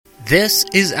This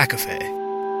is Akafe.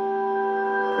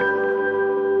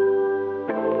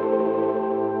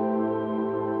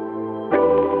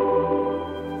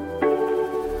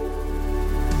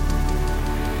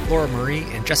 Laura Marie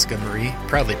and Jessica Marie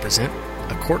proudly present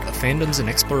A Court of Fandoms and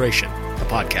Exploration, a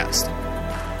podcast.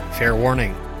 Fair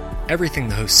warning, everything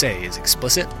the hosts say is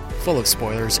explicit, full of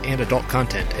spoilers and adult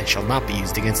content, and shall not be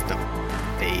used against them.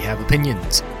 They have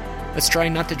opinions. Let's try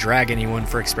not to drag anyone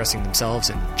for expressing themselves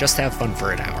and just have fun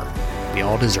for an hour. We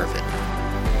all deserve it.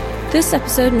 This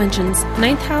episode mentions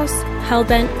Ninth House,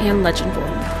 Hellbent, and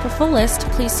Legendborn. For full list,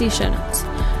 please see show notes.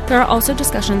 There are also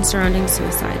discussions surrounding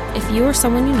suicide. If you or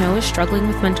someone you know is struggling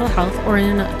with mental health or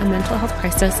in a mental health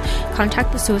crisis,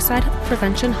 contact the Suicide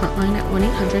Prevention Hotline at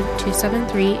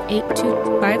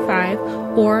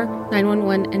 1-800-273-8255 or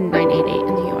 911 and 988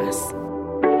 in the U.S.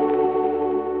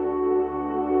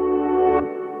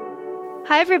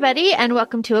 Hi, everybody, and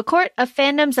welcome to A Court of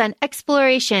Fandoms and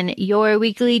Exploration, your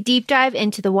weekly deep dive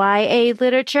into the YA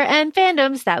literature and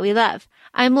fandoms that we love.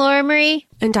 I'm Laura Marie.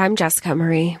 And I'm Jessica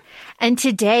Marie. And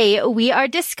today we are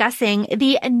discussing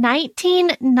the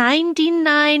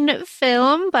 1999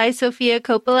 film by Sofia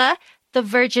Coppola, The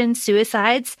Virgin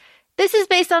Suicides. This is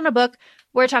based on a book.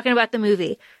 We're talking about the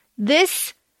movie.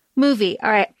 This movie,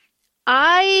 all right,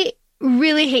 I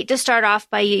really hate to start off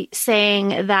by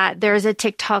saying that there's a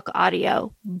TikTok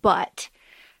audio, but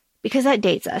because that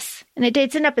dates us and it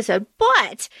dates an episode,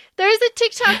 but there's a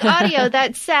TikTok audio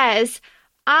that says,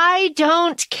 I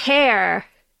don't care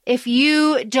if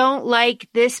you don't like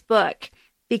this book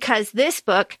because this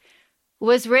book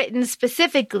was written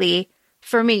specifically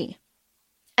for me.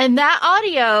 And that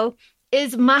audio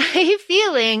is my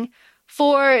feeling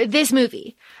for this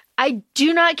movie. I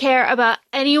do not care about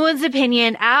anyone's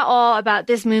opinion at all about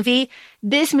this movie.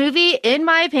 This movie, in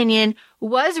my opinion,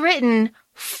 was written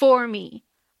for me.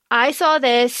 I saw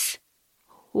this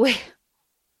way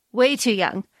too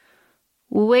young.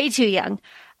 Way too young.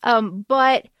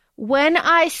 But when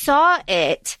I saw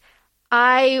it,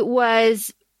 I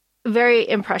was very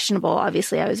impressionable.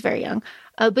 Obviously, I was very young.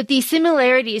 But the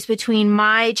similarities between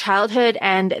my childhood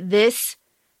and this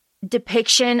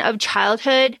depiction of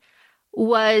childhood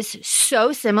was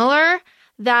so similar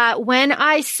that when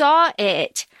I saw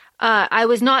it, I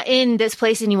was not in this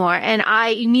place anymore. And I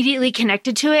immediately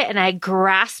connected to it and I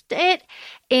grasped it.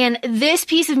 And this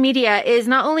piece of media is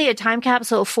not only a time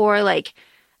capsule for like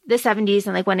the 70s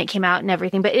and like when it came out and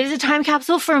everything, but it is a time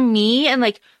capsule for me and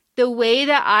like the way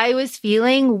that I was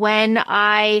feeling when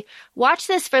I watched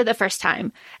this for the first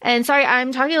time. And sorry,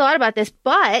 I'm talking a lot about this,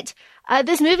 but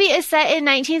this movie is set in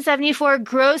 1974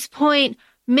 Grosse Pointe,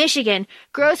 Michigan.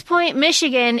 Grosse Pointe,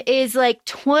 Michigan is like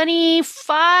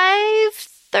 25,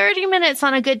 30 minutes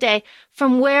on a good day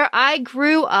from where I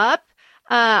grew up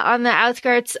on the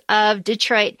outskirts of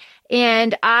Detroit.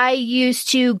 And I used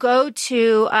to go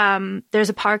to, there's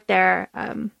a park there,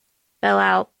 Belle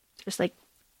Isle, just like,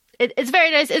 it's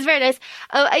very nice. It's very nice.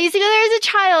 I used to go there as a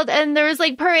child and there was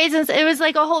like parades and it was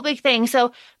like a whole big thing.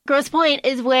 So Grosse Pointe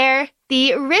is where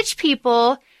the rich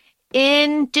people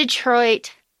in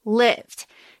Detroit lived.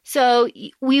 So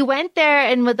we went there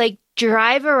and would like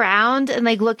drive around and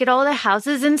like look at all the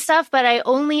houses and stuff. But I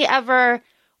only ever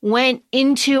went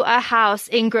into a house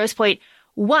in Grosse Pointe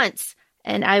once.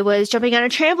 And I was jumping on a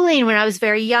trampoline when I was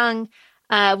very young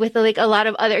with like a lot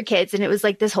of other kids. And it was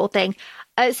like this whole thing.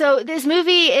 So this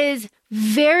movie is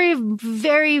very,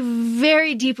 very,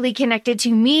 very deeply connected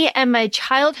to me and my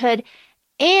childhood.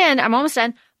 And I'm almost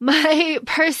done. My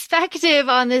perspective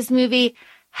on this movie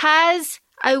has,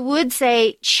 I would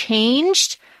say,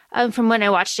 changed from when I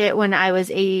watched it when I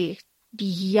was a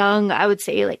young, I would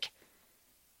say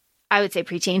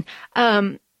preteen,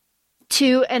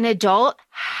 to an adult.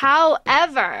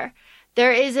 However,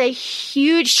 there is a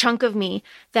huge chunk of me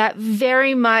that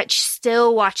very much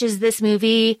still watches this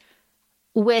movie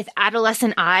with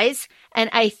adolescent eyes. And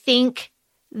I think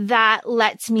that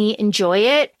lets me enjoy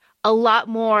it a lot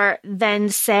more than,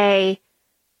 say,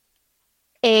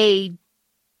 a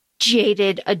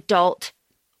jaded adult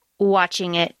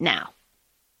watching it now.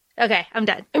 Okay, I'm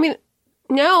done. I mean,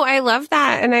 no, I love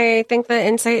that. And I think the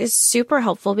insight is super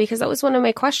helpful because that was one of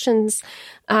my questions.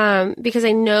 Because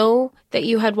I know that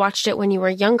you had watched it when you were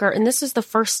younger. And this is the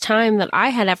first time that I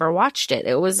had ever watched it.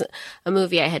 It was a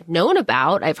movie I had known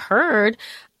about, I've heard,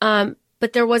 but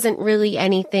there wasn't really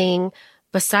anything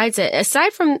besides it.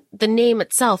 Aside from the name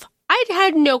itself, I'd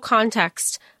had no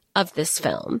context of this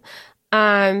film.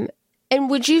 And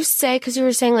would you say, because you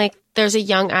were saying like there's a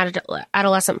young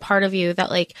adolescent part of you that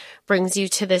like brings you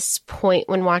to this point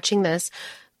when watching this,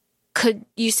 could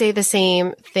you say the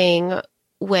same thing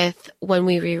with when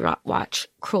we rewatch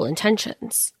Cruel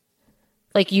Intentions?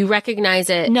 Like you recognize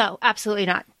it? No, absolutely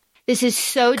not. This is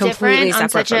so Completely different on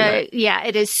separate such from a, yeah,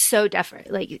 it is so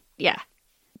different. Like, yeah.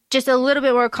 Just a little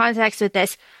bit more context with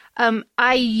this.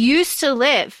 I used to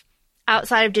live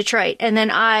outside of Detroit and then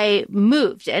I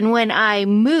moved. And when I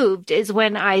moved is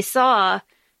when I saw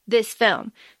this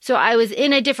film. So I was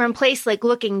in a different place, like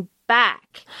looking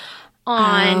back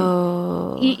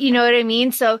on, you know what I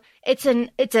mean? So it's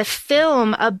a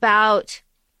film about,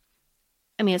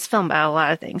 I mean, it's filmed about a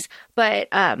lot of things, but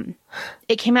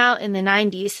it came out in the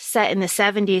 90s, set in the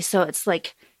 70s. So it's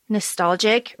like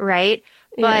nostalgic, right?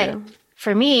 Yeah. But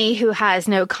for me, who has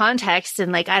no context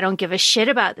and like, I don't give a shit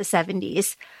about the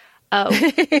 70s,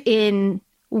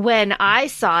 when I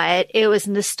saw it, it was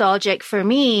nostalgic for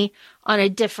me on a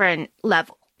different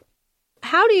level.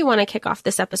 How do you want to kick off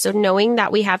this episode, knowing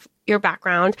that we have your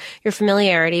background, your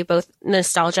familiarity, both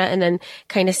nostalgia and then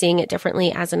kind of seeing it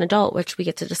differently as an adult, which we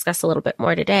get to discuss a little bit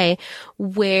more today?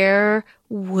 Where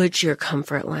would your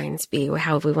comfort lines be?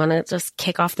 How we want to just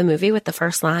kick off the movie with the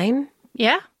first line?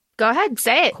 Yeah, go ahead,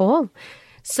 say it. Cool.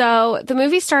 So the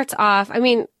movie starts off, I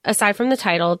mean, aside from the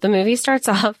title, the movie starts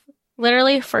off,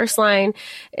 literally first line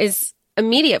is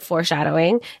immediate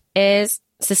foreshadowing is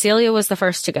Cecilia was the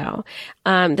first to go.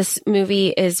 This movie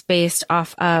is based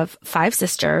off of 5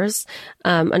 sisters.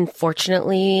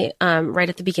 Unfortunately, right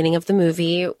at the beginning of the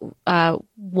movie,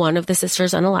 one of the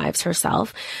sisters unalives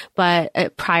herself.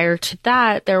 But prior to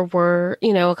that, there were,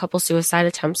 a couple suicide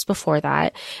attempts before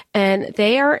that. And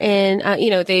they are in,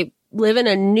 they live in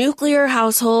a nuclear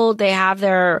household. They have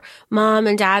their mom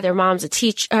and dad. Their mom's a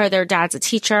teacher, or their dad's a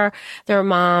teacher. Their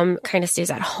mom kind of stays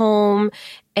at home.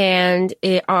 And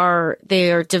they are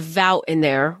devout in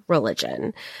their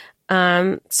religion.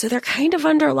 So they're kind of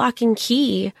under lock and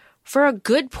key for a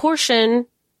good portion,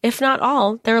 if not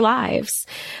all, their lives.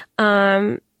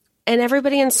 And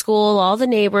everybody in school, all the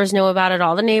neighbors know about it.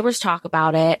 All the neighbors talk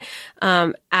about it,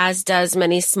 as does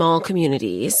many small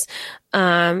communities,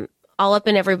 all up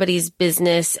in everybody's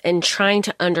business and trying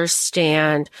to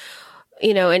understand,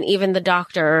 and even the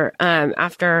doctor,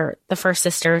 after the first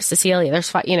sister, Cecilia, there's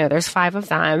 5 of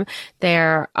them.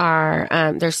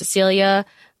 There's Cecilia,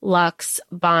 Lux,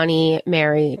 Bonnie,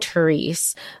 Mary,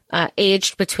 Therese,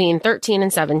 aged between 13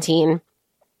 and 17.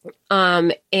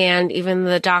 And even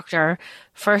the doctor,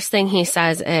 first thing he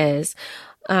says is,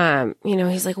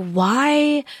 he's like,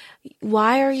 why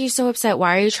are you so upset?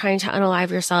 Why are you trying to unalive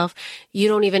yourself? You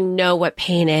don't even know what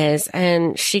pain is.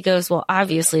 And she goes, well,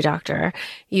 obviously, doctor,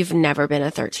 you've never been a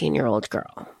 13-year-old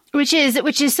girl. Which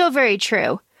is so very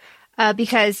true.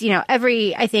 Because,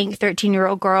 every, I think,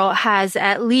 13-year-old girl has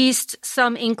at least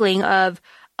some inkling of,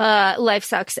 life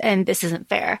sucks and this isn't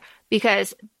fair,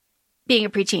 because being a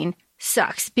preteen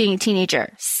sucks. Being a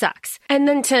teenager sucks. And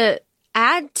then to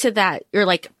add to that, you're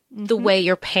like, the way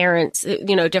your parents,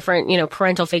 different,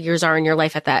 parental figures are in your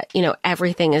life at that,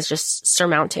 everything is just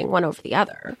surmounting one over the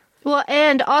other. Well,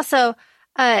 and also,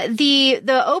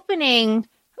 the opening,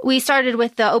 we started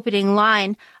with the opening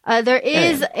line. There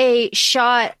is a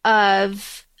shot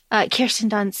of, Kirsten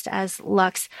Dunst as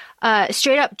Lux,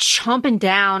 straight up chomping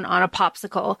down on a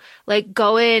popsicle, like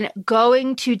going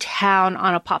to town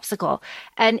on a popsicle.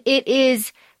 And it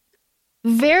is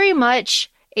very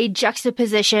much a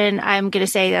juxtaposition, I'm going to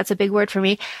say that's a big word for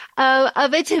me,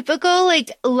 of a typical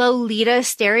like Lolita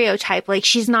stereotype. Like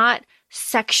she's not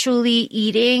sexually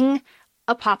eating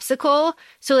a popsicle.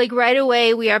 So like right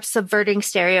away we are subverting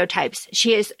stereotypes.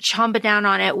 She is chomping down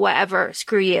on it, whatever,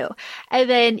 screw you. And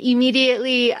then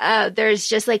immediately there's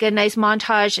just like a nice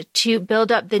montage to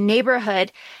build up the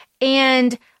neighborhood.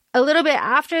 And a little bit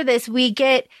after this, we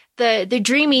get the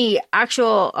dreamy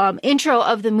actual intro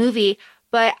of the movie.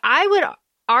 But I would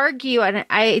argue, and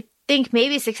I think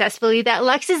maybe successfully, that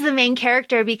Lux is the main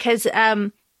character because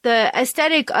the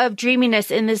aesthetic of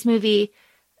dreaminess in this movie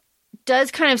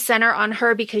does kind of center on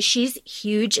her because she's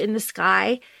huge in the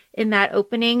sky in that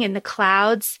opening in the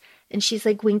clouds, and she's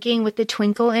like winking with the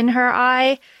twinkle in her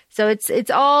eye. So it's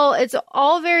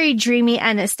all very dreamy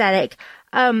and aesthetic.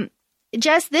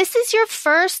 Jess, this is your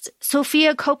first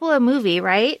Sofia Coppola movie,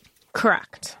 right?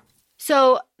 Correct.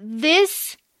 So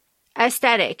this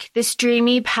aesthetic, this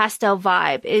dreamy pastel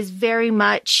vibe is very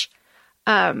much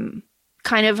kind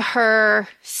of her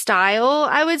style,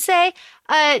 I would say.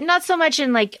 Not so much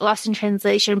in like Lost in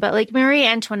Translation, but like Marie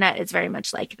Antoinette is very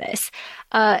much like this.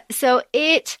 So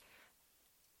it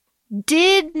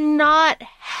did not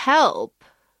help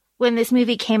when this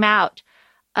movie came out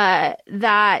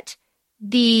that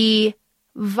the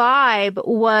vibe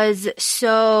was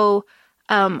so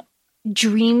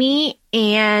dreamy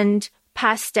and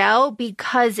pastel,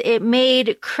 because it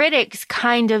made critics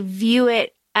kind of view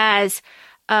it as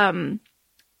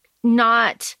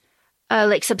not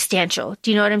like substantial.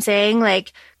 Do you know what I'm saying?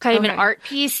 Like kind of an art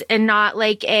piece and not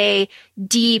like a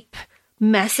deep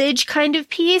message kind of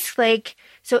piece. Like,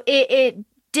 so it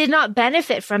did not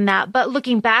benefit from that. But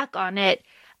looking back on it,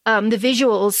 the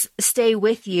visuals stay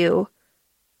with you,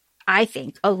 I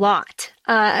think, a lot.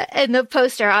 And the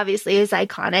poster obviously is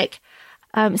iconic.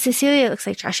 Cecilia looks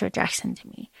like Joshua Jackson to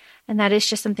me. And that is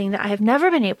just something that I have never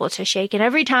been able to shake. And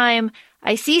every time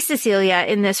I see Cecilia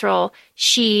in this role,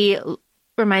 she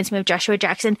reminds me of Joshua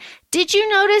Jackson. Did you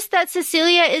notice that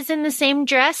Cecilia is in the same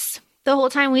dress the whole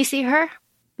time we see her?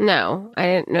 No, I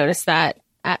didn't notice that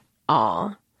at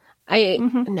all.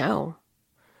 No,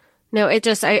 it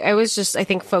just, I was just, I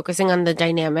think, focusing on the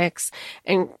dynamics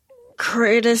and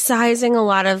criticizing a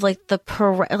lot of like the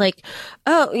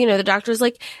doctor's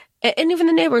like, and even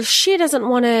the neighbors, she doesn't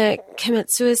want to commit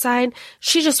suicide.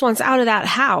 She just wants out of that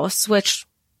house, which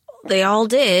they all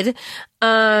did.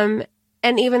 And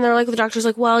even they're like, the doctor's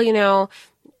like, well,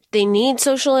 they need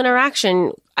social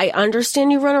interaction. I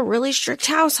understand you run a really strict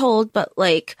household, but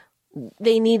like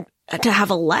they need to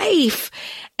have a life.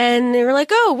 And they were like,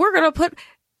 oh, we're going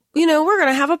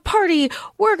to have a party.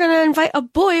 We're going to invite a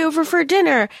boy over for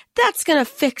dinner. That's going to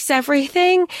fix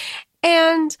everything.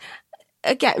 And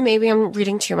again, maybe I'm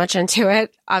reading too much into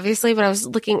it, obviously, but I was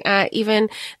looking at even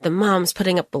the moms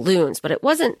putting up balloons, but it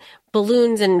wasn't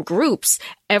balloons in groups.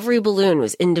 Every balloon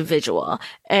was individual.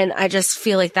 And I just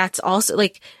feel like that's also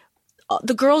like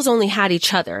the girls only had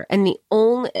each other, and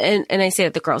and I say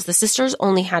that the sisters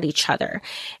only had each other,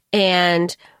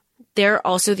 and they're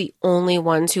also the only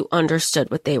ones who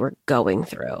understood what they were going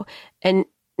through. And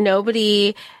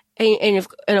nobody, and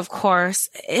of course,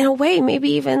 in a way, maybe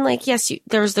even like, yes,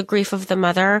 there was the grief of the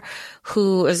mother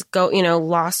who is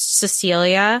lost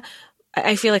Cecilia.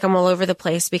 I feel like I'm all over the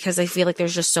place because I feel like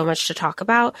there's just so much to talk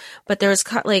about, but there's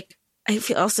like, I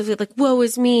also feel like, woe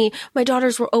is me. My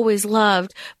daughters were always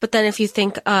loved. But then if you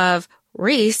think of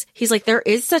Reese, he's like, there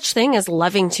is such thing as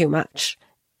loving too much.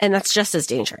 And that's just as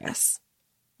dangerous,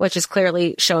 which is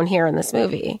clearly shown here in this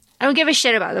movie. I don't give a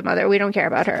shit about the mother. We don't care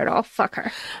about her at all. Fuck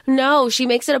her. No, she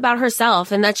makes it about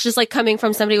herself. And that's just like coming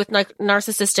from somebody with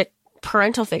narcissistic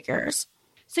parental figures.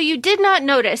 So you did not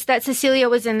notice that Cecilia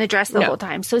was in the dress the whole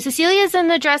time. So Cecilia's in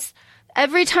the dress.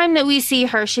 Every time that we see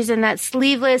her, she's in that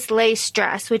sleeveless lace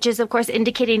dress, which is, of course,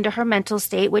 indicating to her mental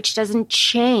state, which doesn't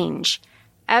change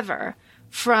ever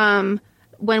from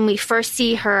when we first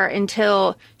see her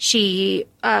until she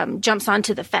jumps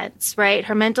onto the fence, right?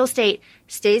 Her mental state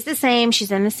stays the same. She's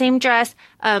in the same dress.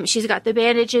 She's got the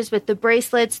bandages with the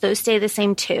bracelets. Those stay the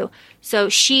same, too. So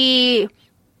she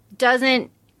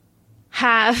doesn't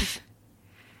have...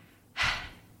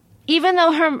 Even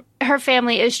though her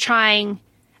family is trying...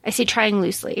 I say trying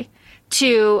loosely,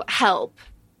 to help.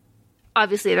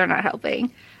 Obviously, they're not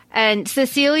helping. And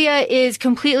Cecilia is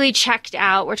completely checked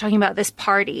out. We're talking about this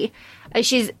party.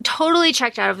 She's totally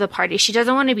checked out of the party. She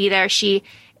doesn't want to be there. She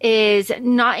is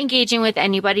not engaging with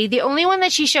anybody. The only one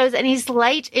that she shows any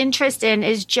slight interest in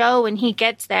is Joe when he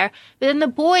gets there. But then the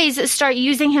boys start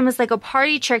using him as like a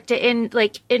party trick to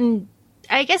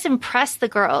impress the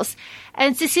girls.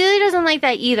 And Cecilia doesn't like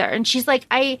that either. And she's like,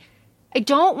 I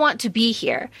don't want to be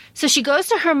here. So she goes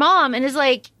to her mom and is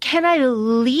like, can I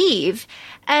leave?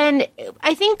 And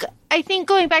I think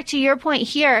going back to your point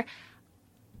here,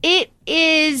 it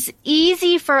is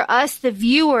easy for us, the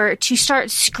viewer, to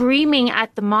start screaming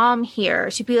at the mom here,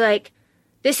 to be like,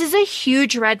 this is a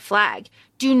huge red flag.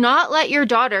 Do not let your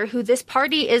daughter, who this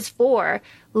party is for,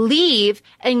 leave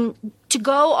and to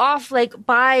go off like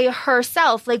by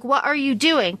herself. Like, what are you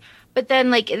doing? But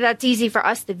then, like, that's easy for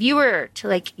us, the viewer, to,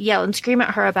 like, yell and scream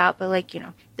at her about. But, like,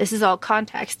 this is all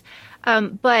context.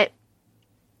 But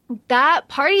that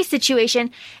party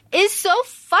situation is so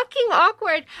fucking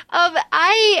awkward of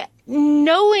I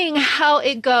knowing how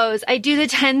it goes. I do the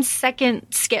 10-second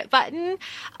skip button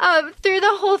through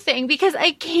the whole thing because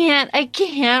I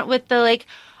can't with the, like,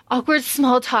 awkward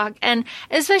small talk. And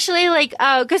especially like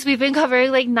because we've been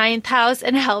covering like Ninth House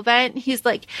and Hellbent. He's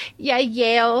like, yeah,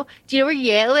 Yale, do you know where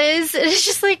Yale is? And it's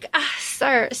just like,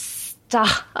 sir,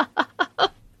 stop.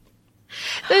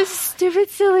 Those stupid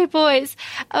silly boys.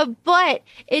 But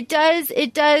it does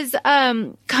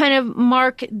kind of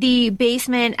mark the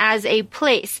basement as a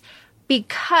place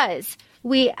because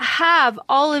we have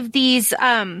all of these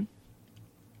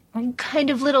kind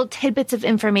of little tidbits of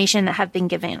information that have been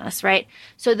given us, right?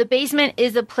 So the basement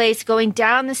is a place. Going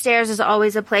down the stairs is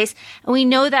always a place. And we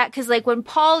know that because, like, when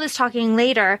Paul is talking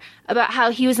later about how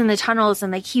he was in the tunnels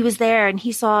and, like, he was there and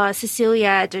he saw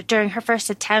Cecilia during her first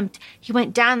attempt, he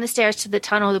went down the stairs to the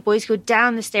tunnel. The boys go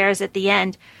down the stairs at the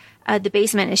end. The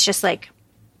basement is just, like,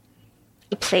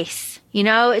 the place. You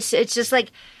know, it's just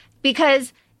like,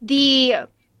 because the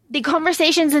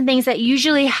conversations and things that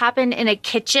usually happen in a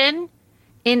kitchen,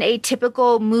 in a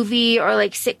typical movie or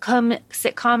like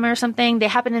sitcom or something, they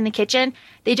happen in the kitchen.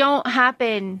 They don't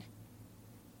happen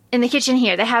in the kitchen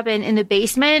here. They happen in the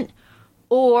basement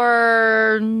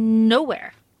or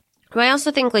nowhere. I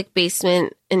also think like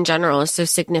basement in general is so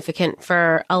significant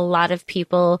for a lot of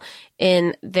people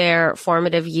in their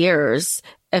formative years.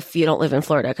 If you don't live in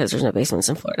Florida, because there's no basements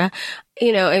in Florida,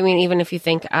 you know, I mean, even if you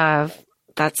think of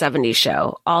that 70s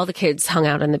show, all the kids hung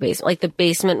out in the basement. Like the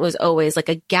basement was always like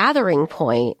a gathering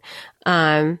point.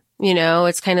 You know,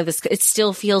 it's kind of this, it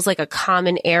still feels like a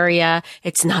common area.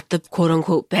 It's not the quote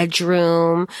unquote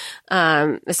bedroom,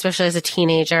 especially as a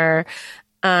teenager.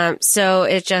 So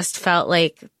it just felt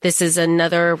like this is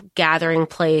another gathering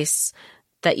place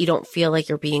that you don't feel like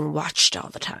you're being watched all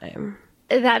the time.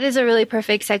 That is a really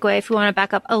perfect segue if we want to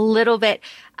back up a little bit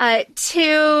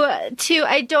to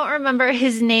I don't remember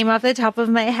his name off the top of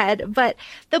my head, but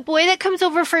the boy that comes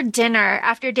over for dinner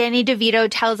after Danny DeVito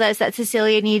tells us that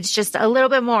Cecilia needs just a little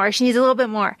bit more. She needs a little bit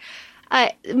more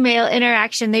male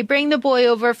interaction. They bring the boy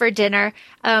over for dinner.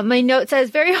 My note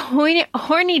says very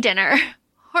horny dinner.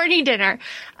 Horny dinner.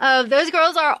 Those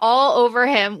girls are all over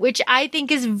him, which I think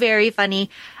is very funny.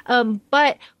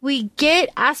 But we get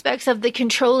aspects of the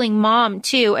controlling mom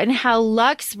too, and how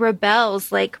Lux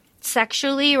rebels like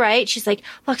sexually, right? She's like,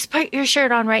 Lux, put your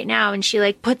shirt on right now. And she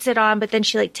like puts it on, but then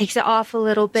she like takes it off a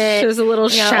little bit. She was a little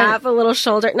shaft, a little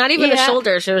shoulder, not even a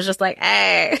shoulder. She was just like,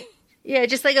 hey. Yeah,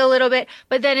 just like a little bit.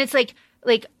 But then it's like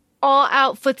all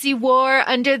out footsie war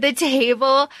under the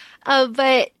table.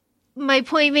 But my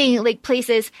point being like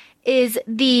places is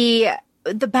the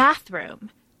bathroom.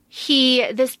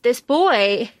 This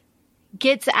boy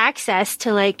gets access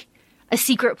to like a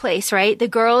secret place, right? The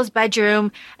girl's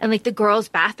bedroom and like the girl's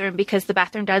bathroom, because the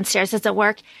bathroom downstairs doesn't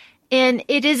work. And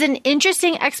it is an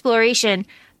interesting exploration,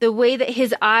 the way that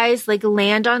his eyes like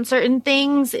land on certain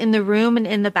things in the room and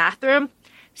in the bathroom.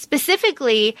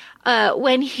 Specifically,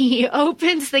 when he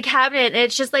opens the cabinet,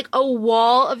 it's just like a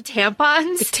wall of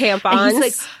tampons.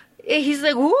 And he's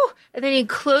like, whoo! And then he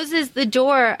closes the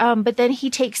door, but then he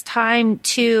takes time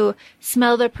to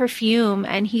smell the perfume,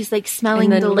 and he's like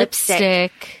smelling the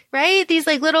lipstick. Right? These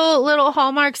like little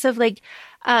hallmarks of like,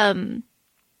 I'm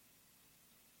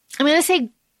going to say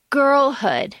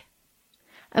girlhood.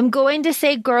 I'm going to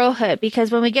say girlhood because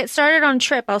when we get started on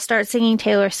Trip, I'll start singing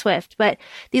Taylor Swift. But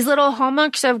these little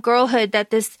hallmarks of girlhood that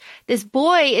this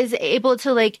boy is able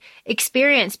to like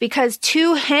experience, because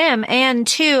to him and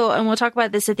we'll talk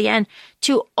about this at the end,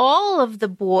 to all of the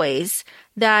boys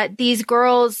that these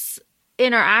girls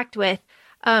interact with,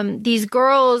 these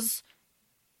girls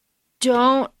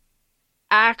don't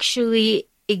actually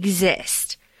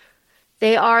exist.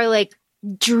 They are like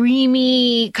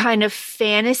dreamy kind of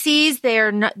fantasies. They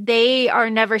are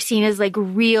never seen as like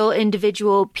real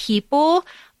individual people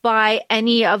by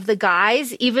any of the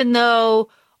guys, even though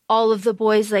all of the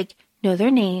boys like know their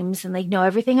names and like know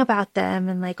everything about them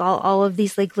and like all of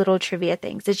these like little trivia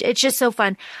things. It's just so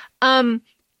fun.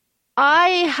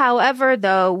 I, however,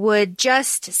 though, would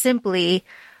just simply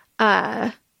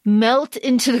melt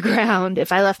into the ground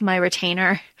if I left my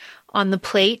retainer on the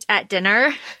plate at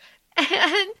dinner. And they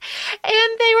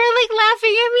were like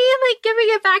laughing at me and like giving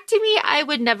it back to me. I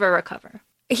would never recover.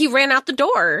 He ran out the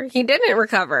door. He didn't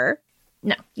recover.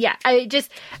 No. Yeah. I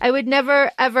would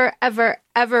never, ever, ever,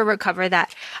 ever recover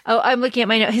that. Oh, I'm looking at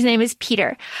my note. His name is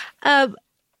Peter.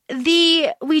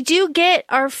 We do get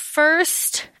our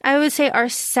first, I would say our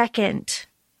second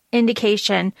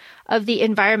indication of the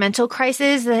environmental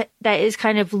crisis that is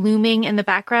kind of looming in the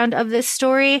background of this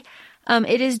story.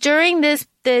 It is during this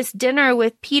dinner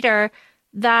with Peter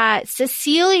that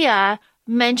Cecilia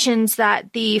mentions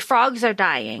that the frogs are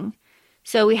dying.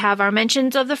 So we have our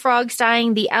mentions of the frogs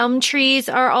dying. The elm trees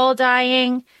are all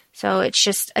dying. So it's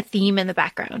just a theme in the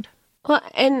background. Well,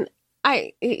 and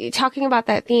talking about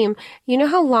that theme, you know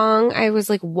how long I was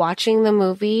like watching the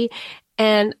movie,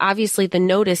 and obviously the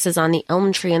notice is on the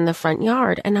elm tree in the front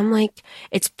yard. And I'm like,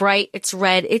 it's bright, it's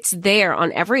red, it's there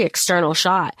on every external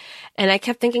shot. And I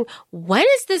kept thinking, when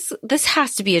is this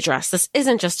has to be addressed. This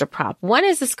isn't just a prop. When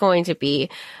is this going to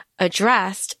be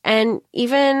addressed? And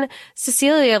even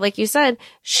Cecilia, like you said,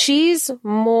 she's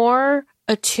more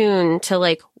attuned to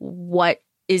like what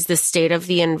is the state of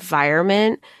the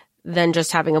environment than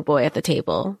just having a boy at the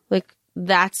table. Like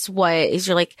that's what is,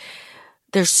 you're like,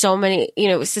 there's so many,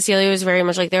 Cecilia was very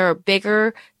much like, there are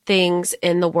bigger things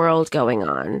in the world going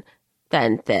on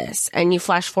than this. And you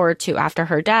flash forward to after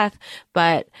her death,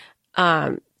 but,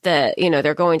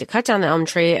 they're going to cut down the elm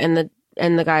tree, and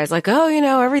and the guy's like, oh,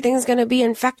 everything's going to be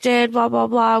infected, blah, blah,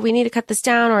 blah. We need to cut this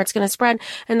down or it's going to spread.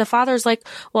 And the father's like,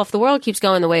 well, if the world keeps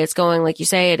going the way it's going, like you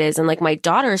say it is, and like my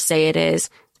daughters say it is,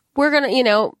 we're going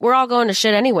to, we're all going to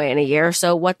shit anyway in a year.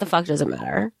 So what the fuck does it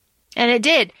matter? And it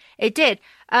did.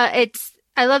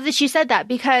 I love that you said that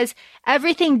because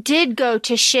everything did go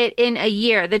to shit in a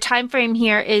year. The time frame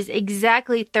here is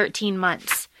exactly 13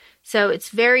 months. So it's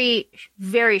very,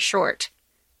 very short.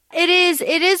 It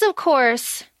is, of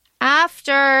course,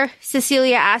 after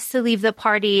Cecilia asks to leave the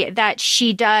party that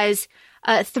she does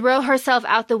throw herself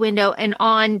out the window and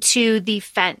onto the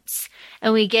fence.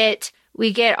 And we get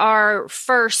our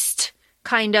first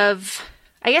kind of,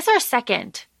 I guess our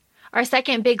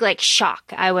second big like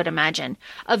shock, I would imagine,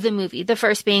 of the movie. The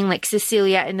first being like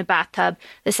Cecilia in the bathtub.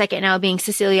 The second now being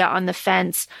Cecilia on the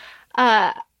fence.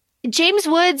 James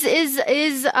Woods is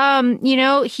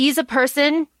he's a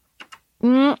person.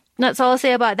 That's all I'll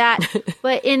say about that.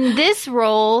 But in this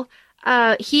role,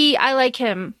 I like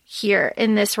him here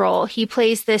in this role. He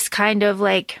plays this kind of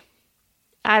like,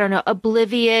 I don't know,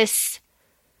 oblivious,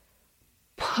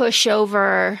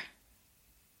 pushover,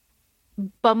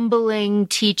 bumbling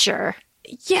teacher.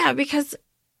 Yeah, because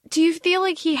do you feel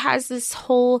like he has this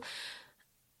whole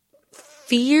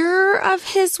fear of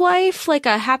his wife, like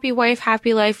a happy wife,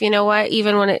 happy life? You know what?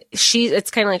 Even when it's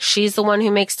kind of like she's the one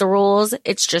who makes the rules.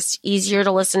 It's just easier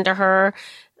to listen to her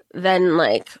than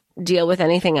like deal with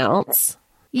anything else.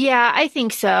 Yeah, I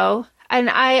think so. And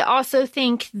I also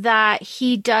think that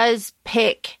he does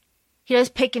pick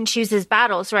and choose his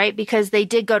battles, right? Because they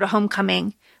did go to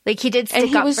homecoming. Like he did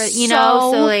stick up for, so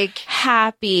like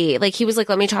happy. Like he was like,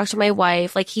 let me talk to my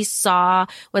wife. Like he saw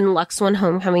when Lux won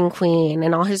homecoming queen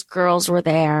and all his girls were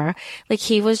there. Like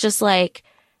he was just like,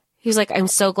 I'm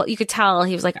so glad. You could tell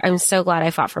he was like, I'm so glad I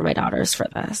fought for my daughters for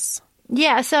this.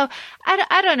 Yeah. So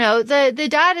I don't know. The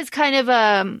dad is kind of,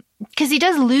 cause he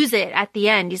does lose it at the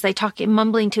end. He's like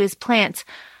mumbling to his plants.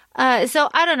 So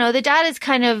I don't know. The dad is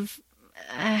kind of,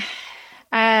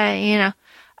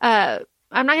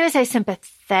 I'm not going to say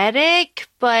sympathetic,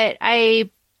 but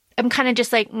I'm kind of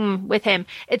just like, with him.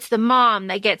 It's the mom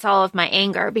that gets all of my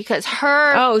anger because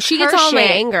she gets all my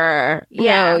anger.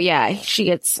 Yeah. No, yeah, she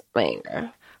gets my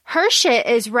anger. Her shit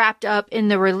is wrapped up in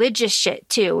the religious shit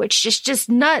too, which just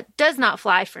does not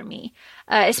fly for me.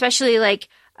 Especially like,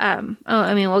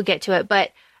 we'll get to it,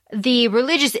 but the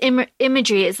religious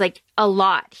imagery is like a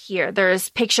lot here. There's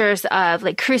pictures of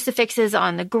like crucifixes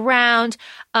on the ground.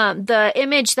 The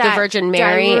image that the Virgin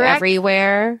Mary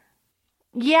everywhere.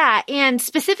 Yeah. And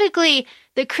specifically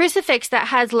the crucifix that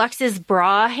has Lux's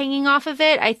bra hanging off of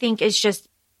it, I think is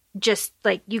just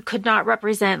like you could not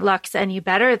represent Lux any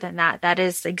better than that. That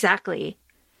is exactly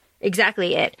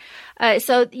it.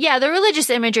 So yeah, the religious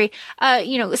imagery,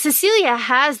 Cecilia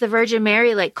has the Virgin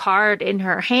Mary like card in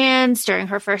her hands during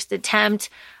her first attempt.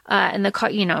 And the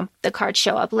card, the cards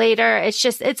show up later. It's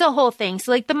a whole thing.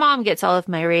 So like the mom gets all of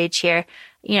my rage here.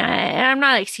 Yeah. And I'm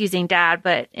not excusing dad,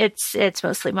 but it's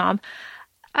mostly mom.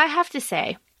 I have to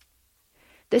say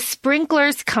the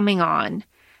sprinklers coming on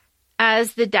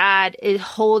as the dad is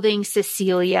holding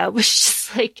Cecilia was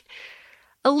just like,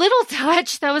 a little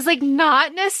touch that was like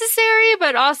not necessary,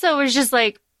 but also was just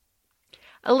like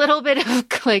a little bit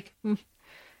of like,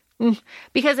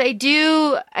 because I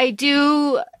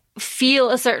do feel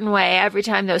a certain way every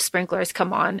time those sprinklers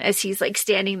come on as he's like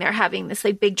standing there having this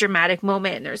like big dramatic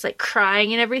moment and there's like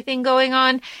crying and everything going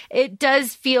on. It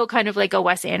does feel kind of like a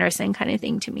Wes Anderson kind of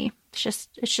thing to me. It's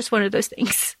just one of those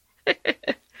things.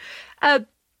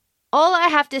 All I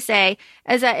have to say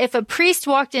is that if a priest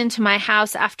walked into my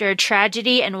house after a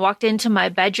tragedy and walked into my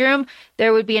bedroom,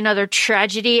 there would be another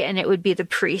tragedy and it would be the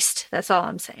priest. That's all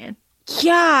I'm saying.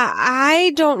 Yeah,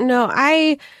 I don't know.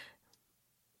 I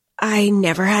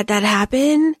never had that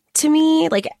happen to me.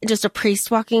 Like just a priest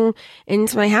walking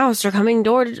into my house or coming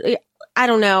door to, I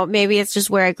don't know. Maybe it's just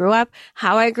where I grew up,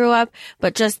 how I grew up,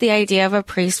 but just the idea of a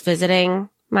priest visiting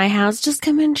my house, just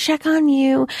come and check on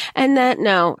you. And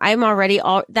no, I'm already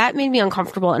that made me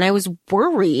uncomfortable. And I was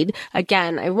worried.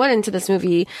 Again, I went into this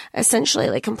movie essentially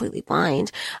like completely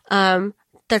blind. That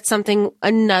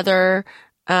another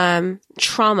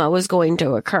trauma was going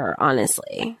to occur,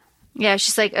 honestly. Yeah.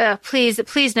 She's like, please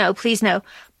no.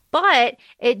 But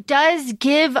it does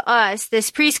give us this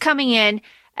priest coming in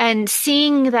and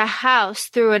seeing the house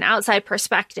through an outside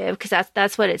perspective, because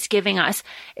that's what it's giving us,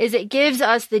 is it gives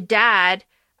us the dad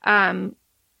in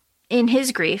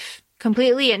his grief,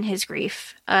 completely in his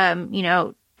grief.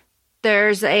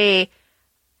 There's a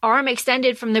arm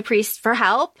extended from the priest for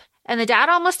help, and the dad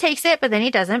almost takes it, but then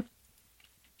he doesn't.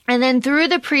 And then through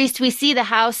the priest, we see the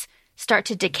house start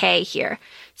to decay here.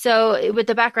 So with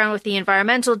the background with the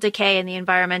environmental decay and the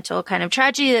environmental kind of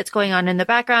tragedy that's going on in the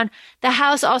background, the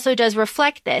house also does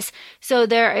reflect this. So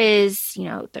there is,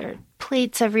 there are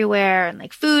plates everywhere and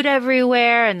like food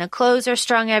everywhere and the clothes are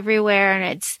strung everywhere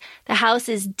and the house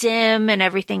is dim and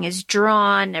everything is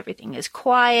drawn, everything is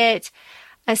quiet.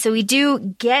 So we do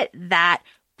get that,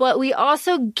 but we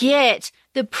also get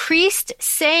the priest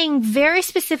saying very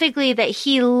specifically that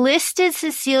he listed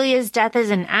Cecilia's death as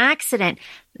an accident.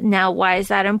 Now, why is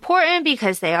that important?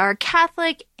 Because they are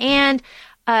Catholic, and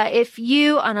if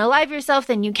you unalive yourself,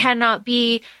 then you cannot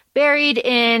be buried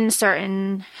in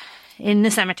the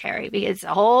cemetery, because it's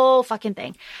a whole fucking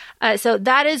thing. So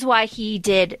that is why he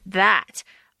did that,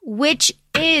 which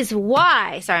is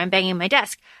why, sorry, I'm banging my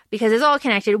desk because it's all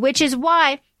connected, which is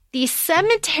why the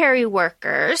cemetery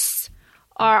workers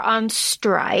are on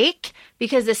strike,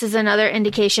 because this is another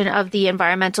indication of the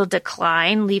environmental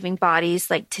decline, leaving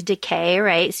bodies like to decay,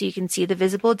 right? So you can see the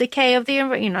visible decay of the,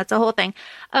 it's a whole thing.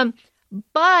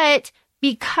 But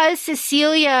because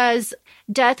Cecilia's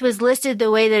death was listed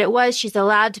the way that it was, she's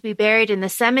allowed to be buried in the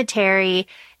cemetery.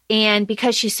 And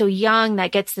because she's so young,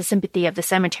 that gets the sympathy of the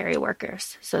cemetery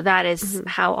workers. So that is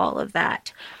how all of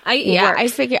that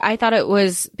works. I thought it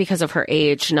was because of her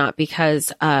age, not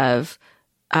because of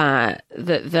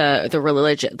the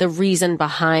religion, the reason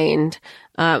behind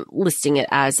listing it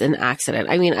as an accident.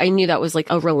 I mean, I knew that was like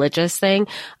a religious thing.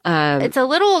 It's a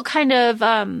little kind of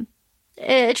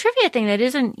a trivia thing that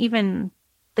isn't even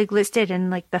like listed in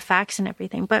like the facts and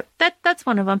everything, but that's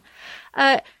one of them.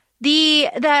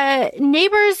 The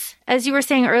neighbors, as you were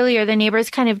saying earlier, the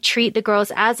neighbors kind of treat the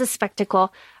girls as a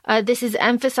spectacle. This is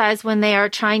emphasized when they are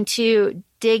trying to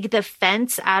dig the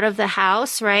fence out of the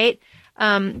house, right?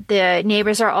 The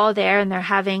neighbors are all there and they're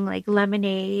having like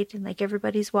lemonade and like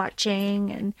everybody's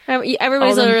watching and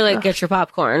everybody's literally like, get your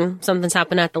popcorn. Something's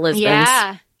happened at the Lisbons.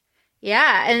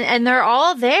 Yeah. And they're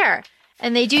all there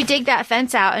and they do dig that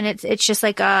fence out and it's just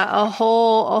like a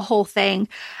whole thing.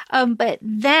 But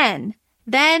then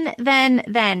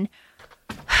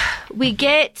we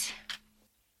get,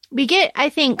 I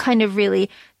think, kind of really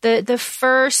the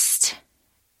first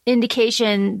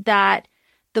indication that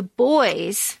the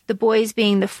boys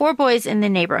being the four boys in the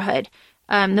neighborhood,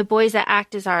 the boys that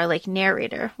act as our like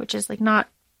narrator, which is like not,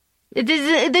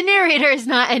 the narrator is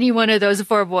not any one of those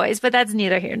four boys, but that's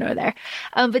neither here nor there.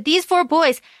 But these four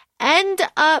boys end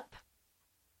up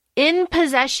in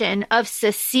possession of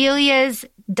Cecilia's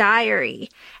diary,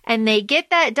 and they get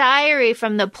that diary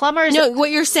from the plumbers. No, what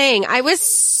you're saying, I was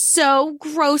so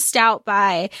grossed out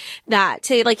by that.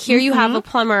 To like, here you have a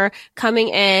plumber coming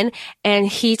in, and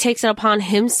he takes it upon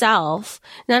himself,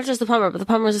 not just the plumber, but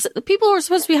the people who are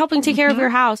supposed to be helping take care of your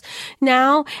house.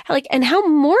 Now, like, and how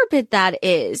morbid that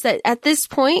is. That at this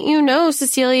point,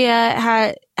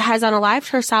 Cecilia has unalived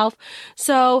herself,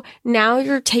 so now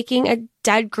you're taking a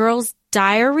dead girl's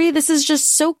diary. This is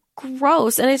just so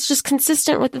gross, and it's just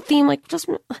consistent with the theme. Like, just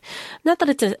not that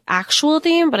it's an actual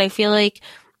theme, but I feel like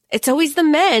it's always the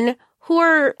men who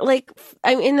are like,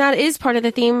 I mean, that is part of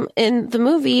the theme in the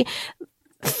movie,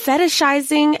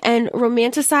 fetishizing and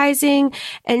romanticizing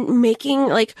and making,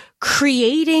 like,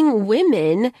 creating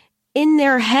women in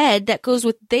their head that goes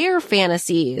with their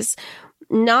fantasies,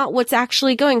 not what's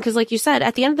actually going. Because like you said,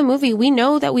 at the end of the movie, we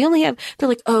know that they're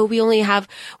like, oh, we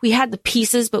had the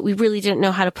pieces, but we really didn't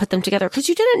know how to put them together, because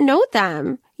you didn't know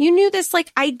them. You knew this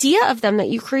like idea of them that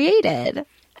you created.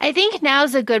 I think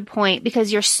now's a good point,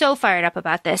 because you're so fired up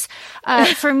about this,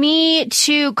 for me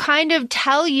to kind of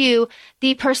tell you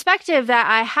the perspective that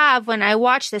I have when I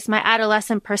watch this, my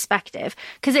adolescent perspective,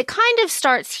 because it kind of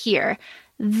starts here.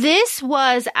 This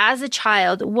was, as a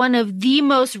child, one of the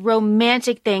most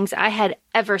romantic things I had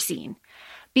ever seen,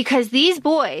 because these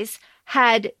boys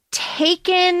had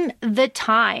taken the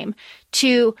time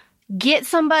to get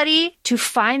somebody to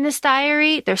find this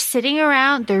diary. They're sitting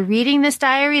around, they're reading this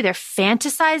diary, they're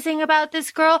fantasizing about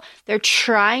this girl, they're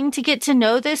trying to get to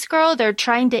know this girl, they're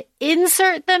trying to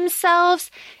insert themselves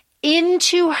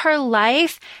into her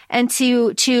life and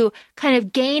to kind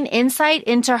of gain insight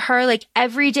into her like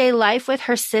everyday life with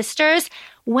her sisters.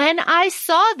 When I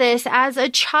saw this as a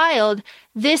child,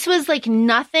 this was like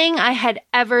nothing I had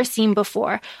ever seen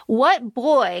before. What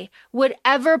boy would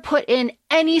ever put in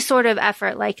any sort of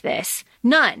effort like this?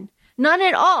 None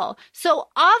at all. So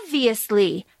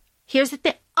obviously, here's the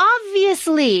thing.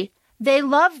 Obviously, they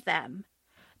love them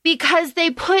because they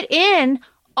put in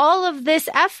all of this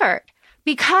effort,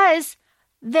 because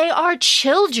they are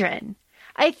children.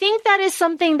 I think that is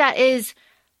something that is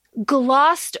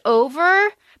glossed over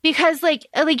because like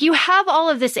you have all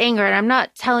of this anger, and I'm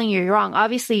not telling you you're wrong.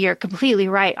 Obviously, you're completely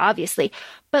right, obviously.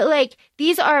 But like,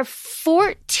 these are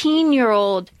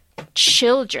 14-year-old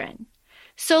children.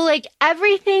 So like,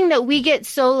 everything that we get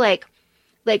so like,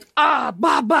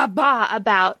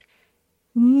 about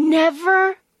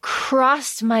never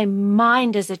crossed my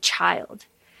mind as a child.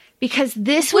 Because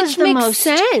this was the most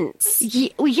sense.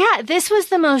 Yeah, this was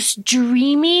the most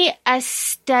dreamy,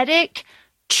 aesthetic,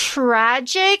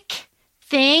 tragic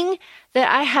thing that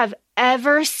I have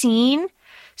ever seen.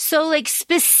 So like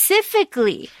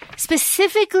specifically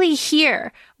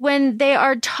here, when they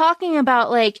are talking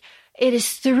about like, it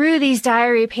is through these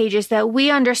diary pages that we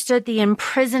understood the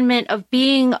imprisonment of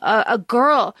being a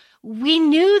girl. We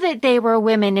knew that they were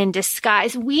women in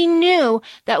disguise. We knew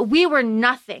that we were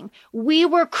nothing. We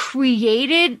were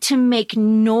created to make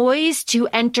noise, to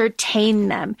entertain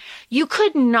them. You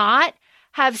could not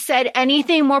have said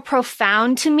anything more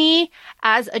profound to me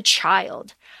as a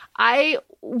child. I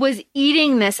was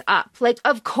eating this up. Like,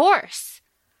 of course,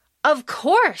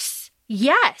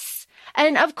 yes.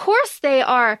 And of course they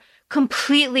are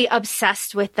completely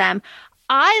obsessed with them.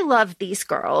 I love these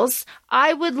girls.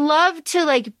 I would love to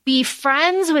like be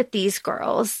friends with these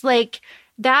girls. Like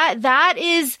that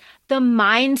is the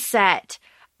mindset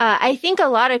I think a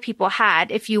lot of people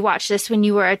had if you watched this when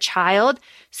you were a child.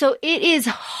 So it is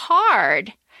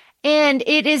hard, and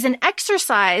it is an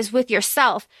exercise with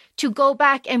yourself to go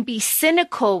back and be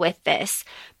cynical with this,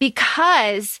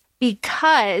 because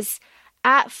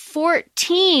at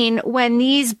 14, when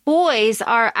these boys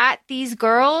are at these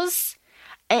girls,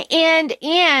 and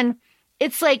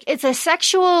it's like, it's a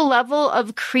sexual level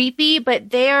of creepy,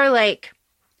 but they're like,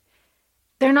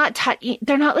 they're not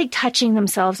like touching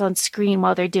themselves on screen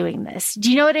while they're doing this.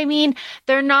 Do you know what I mean?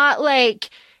 They're not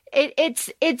like,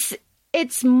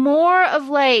 it's more of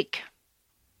like,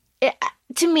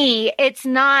 to me, it's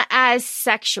not as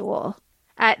sexual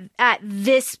at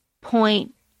this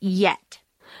point yet.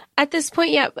 At this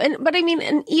point, yeah. But I mean,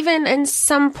 and even in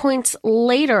some points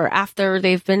later, after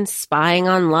they've been spying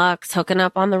on Lux, hooking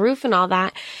up on the roof and all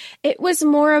that, it was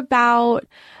more about,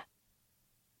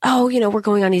 oh, you know, we're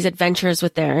going on these adventures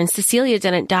with there. And Cecilia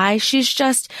didn't die. She's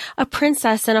just a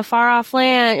princess in a far off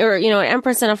land, or, you know, an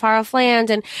empress in a far off land.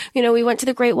 And, you know, we went to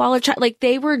the Great Wall of China. Like,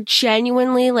 they were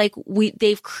genuinely like,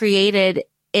 they've created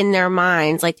in their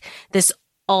minds, like this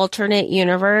alternate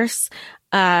universe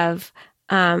of,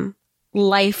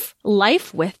 life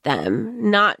with them,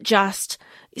 not just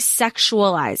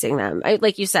sexualizing them.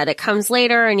 Like you said, it comes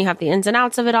later and you have the ins and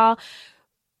outs of it all.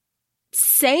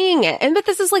 Saying it. But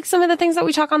this is like some of the things that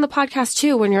we talk on the podcast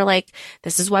too, when you're like,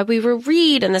 this is why we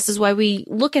read and this is why we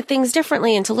look at things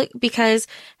differently, and to look, because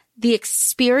the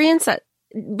experience that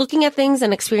looking at things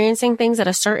and experiencing things at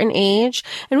a certain age,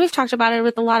 and we've talked about it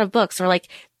with a lot of books, or like,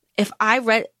 if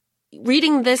I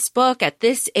reading this book at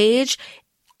this age,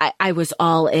 I was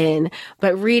all in,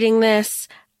 but reading this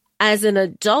as an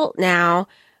adult now,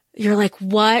 you're like,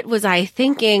 what was I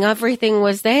thinking? Everything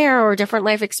was there, or different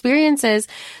life experiences.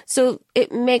 So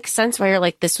it makes sense why you're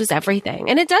like, this was everything.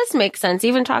 And it does make sense,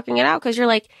 even talking it out, because you're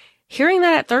like, hearing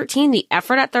that at 13, the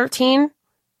effort at 13,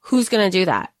 who's going to do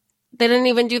that? They didn't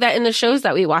even do that in the shows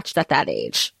that we watched at that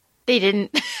age. They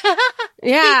didn't.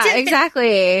 Yeah, they didn't.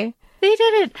 Exactly. They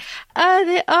didn't.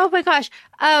 Oh my gosh.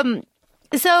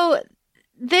 So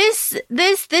this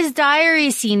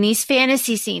diary scene, these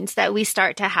fantasy scenes that we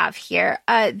start to have here,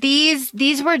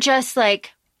 these were just like,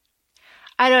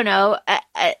 I don't know,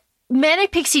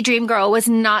 Manic Pixie Dream Girl was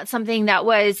not something that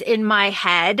was in my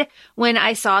head when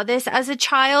I saw this as a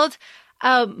child.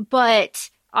 But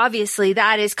obviously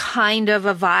that is kind of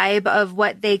a vibe of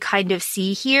what they kind of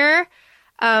see here.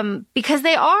 Because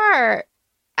they are,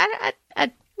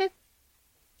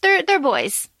 they're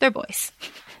boys. They're boys.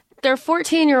 They're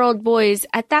 14-year-old boys.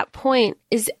 At that point,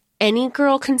 is any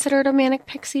girl considered a Manic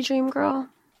Pixie Dream Girl?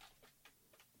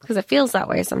 Because it feels that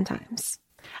way sometimes.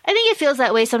 I think it feels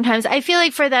that way sometimes. I feel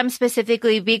like for them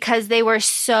specifically, because they were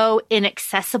so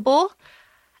inaccessible.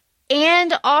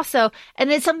 And also,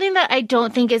 and it's something that I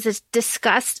don't think is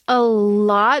discussed a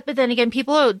lot, but then again,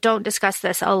 people don't discuss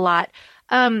this a lot.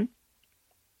 The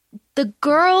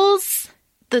girls,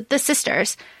 the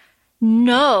sisters,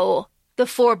 know the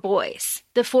four boys,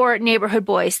 the four neighborhood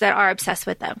boys that are obsessed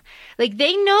with them. Like,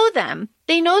 they know them.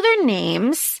 They know their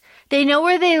names. They know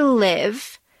where they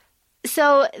live.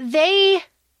 So they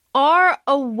are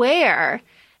aware.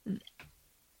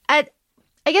 I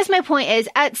guess my point is,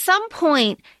 at some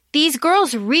point, these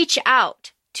girls reach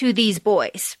out to these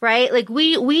boys, right? Like,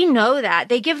 we know that.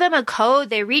 They give them a code.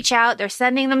 They reach out. They're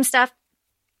sending them stuff.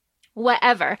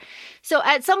 whatever. So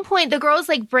at some point, the girls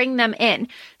like bring them in.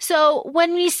 So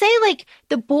when we say like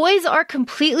the boys are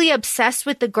completely obsessed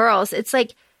with the girls, it's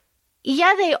like,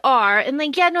 yeah, they are. And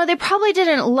like, yeah, no, they probably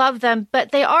didn't love them,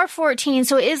 but they are 14.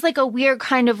 So it is like a weird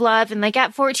kind of love. And like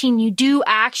at 14, you do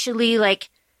actually like,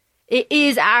 it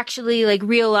is actually like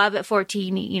real love at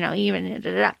 14, you know, even,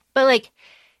 but like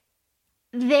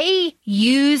they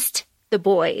used the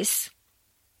boys.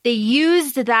 They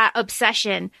used that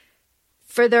obsession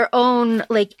for their own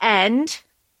like end,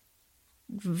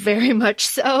 very much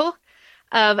so,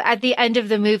 at the end of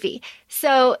the movie.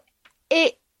 So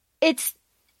it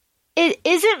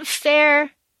isn't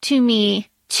fair to me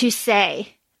to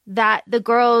say that the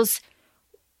girls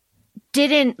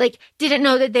didn't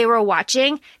know that they were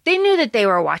watching. They knew that they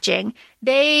were watching.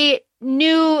 They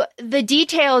knew the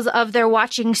details of their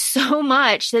watching so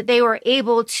much that they were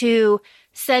able to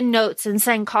send notes and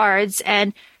send cards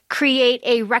and create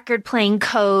a record playing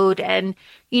code and,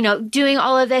 you know, doing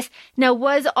all of this. Now,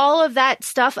 was all of that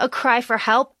stuff a cry for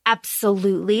help?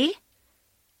 Absolutely.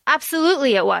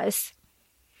 Absolutely it was.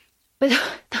 But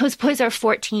those boys are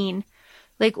 14.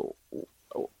 Like,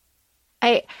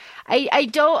 I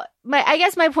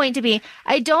guess my point to be,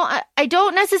 I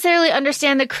don't necessarily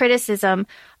understand the criticism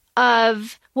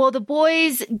of, well, the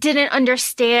boys didn't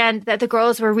understand that the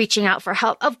girls were reaching out for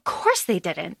help. Of course they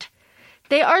didn't.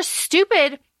 They are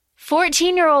stupid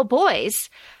 14-year-old boys.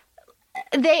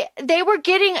 They were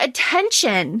getting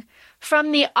attention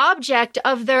from the object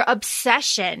of their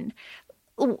obsession.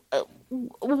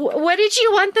 What did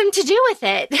you want them to do with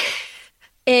it?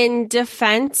 In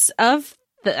defense of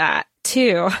that,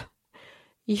 too,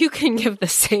 you can give the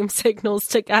same signals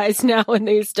to guys now and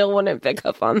they still wouldn't pick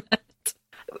up on that.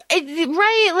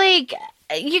 Right? Like,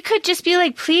 you could just be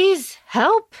like, please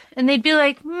help. And they'd be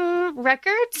like,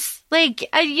 records? Like,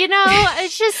 you know,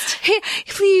 it's just, hey,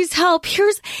 please help.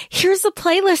 Here's a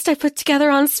playlist I put together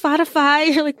on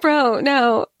Spotify. You're like, bro,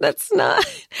 no, that's not.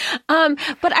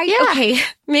 But okay,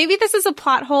 maybe this is a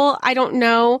plot hole. I don't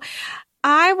know.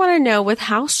 I want to know with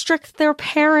how strict their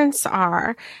parents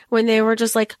are when they were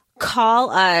just like,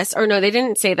 call us, or no, they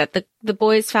didn't say that. The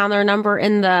boys found their number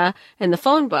in the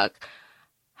phone book.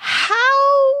 How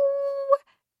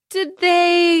did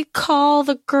they call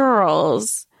the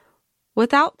girls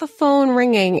without the phone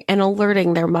ringing and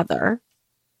alerting their mother?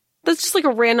 That's just like a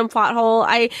random plot hole.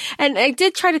 I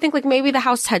did try to think like maybe the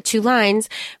house had two lines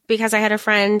because I had a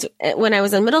friend when I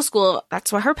was in middle school.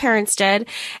 That's what her parents did.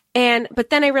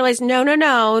 But then I realized,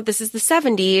 no, this is the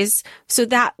 70s. So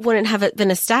that wouldn't have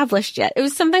been established yet. It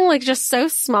was something like just so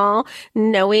small,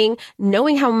 knowing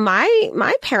how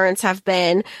my parents have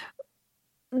been,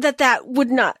 that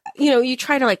would not, you know, you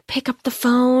try to like pick up the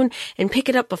phone and pick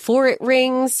it up before it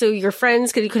rings so your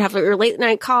friends you could have your late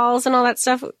night calls and all that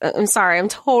stuff. I'm sorry, I'm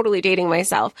totally dating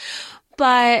myself,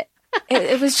 but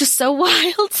it was just so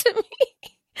wild to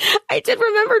me. I did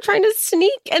remember trying to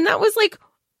sneak, and that was like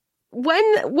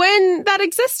when that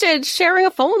existed, sharing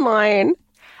a phone line.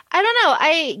 I don't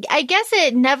know. I guess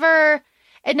it never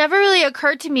really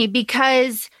occurred to me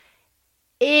because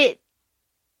it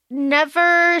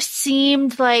never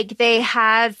seemed like they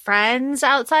had friends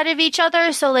outside of each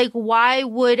other. So like, why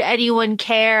would anyone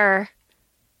care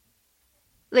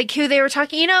like who they were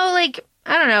talking? You know, like,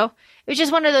 I don't know. It was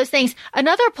just one of those things.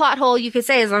 Another plot hole you could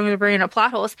say, as long as we're bringing up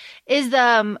plot holes, is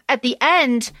at the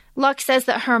end, Lux says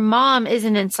that her mom is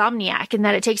an insomniac and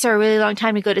that it takes her a really long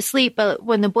time to go to sleep. But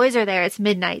when the boys are there, it's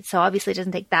midnight. So obviously it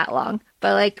doesn't take that long.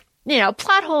 But like, you know,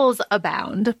 plot holes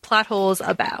abound. Plot holes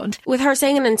abound. With her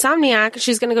saying an insomniac,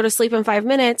 she's going to go to sleep in 5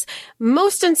 minutes.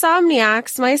 Most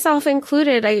insomniacs, myself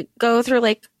included, I go through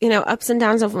like, you know, ups and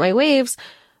downs of my waves.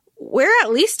 We're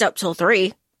at least up till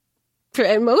 3.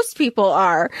 And most people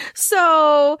are.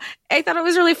 So I thought it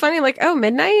was really funny. Like, oh,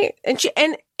 midnight.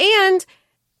 And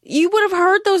you would have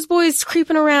heard those boys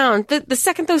creeping around. The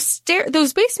second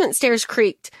those basement stairs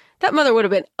creaked, that mother would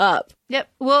have been up.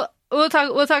 Yep. We'll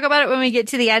talk about it when we get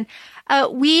to the end.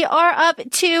 We are up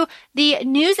to the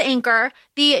news anchor.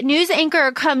 The news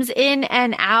anchor comes in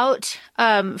and out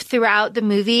throughout the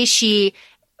movie. She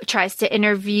tries to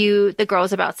interview the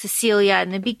girls about Cecilia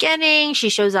in the beginning. She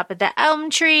shows up at the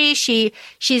elm tree.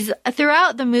 She's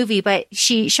throughout the movie, but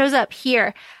she shows up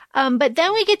here. But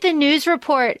then we get the news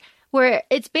report where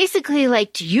it's basically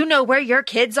like, do you know where your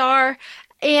kids are?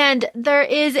 And there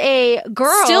is a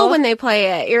girl. Still, when they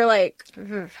play it, you're like,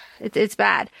 it's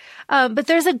bad. But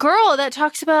there's a girl that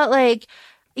talks about like,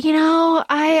 you know,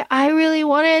 I really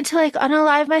wanted to like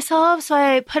unalive myself. So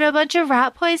I put a bunch of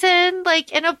rat poison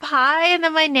like in a pie and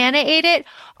then my Nana ate it.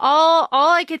 All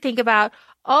I could think about,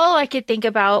 all I could think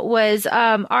about was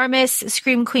our Miss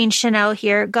Scream Queen Chanel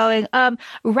here going,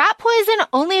 rat poison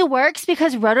only works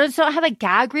because rodents don't have a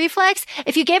gag reflex.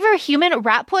 If you gave her human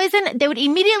rat poison, they would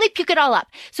immediately puke it all up.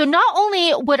 So not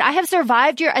only would I have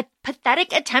survived your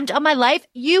pathetic attempt on my life,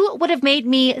 you would have made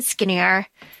me skinnier.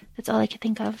 That's all I could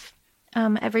think of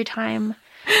every time.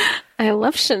 I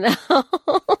love Chanel.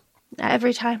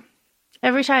 Every time.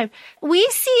 We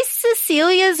see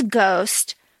Cecilia's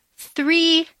ghost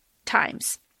 3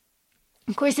 times.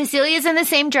 Of course, Cecilia's in the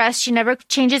same dress. She never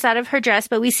changes out of her dress,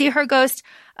 but we see her ghost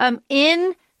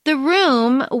in the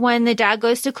room when the dad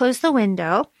goes to close the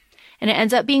window, and it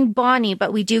ends up being Bonnie,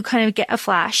 but we do kind of get a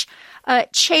flash.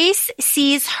 Chase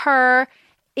sees her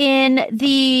in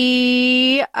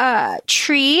the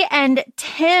tree, and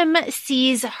Tim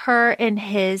sees her in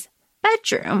his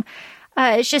bedroom.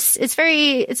 It's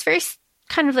very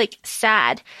kind of like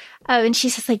sad. And she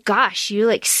says like, gosh, you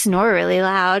like snore really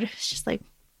loud. It's just like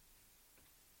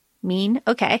mean.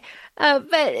 Okay.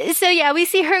 But so yeah, we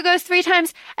see her ghost 3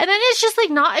 times, and then it's just like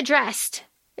not addressed.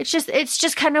 It's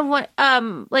just kind of what,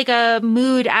 like a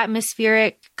mood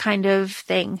atmospheric kind of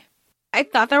thing. I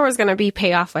thought there was going to be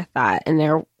payoff with that, and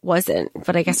there wasn't.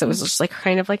 But I guess it was just like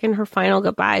kind of like in her final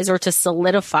goodbyes, or to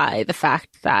solidify the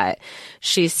fact that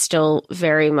she's still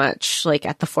very much like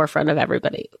at the forefront of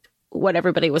what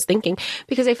everybody was thinking.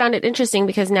 Because I found it interesting,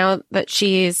 because now that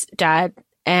she's dead,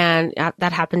 and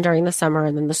that happened during the summer,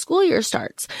 and then the school year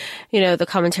starts, the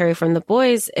commentary from the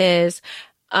boys is,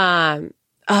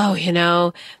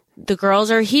 the girls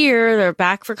are here, they're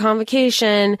back for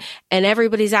convocation, and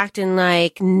everybody's acting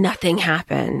like nothing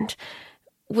happened,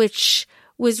 which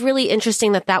was really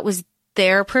interesting that was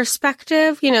their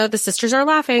perspective. The sisters are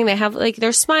laughing,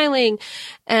 they're smiling,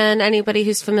 and anybody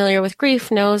who's familiar with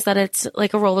grief knows that it's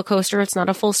like a roller coaster. It's not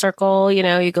a full circle,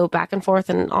 you go back and forth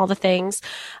and all the things.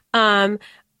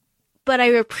 But I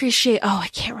appreciate, I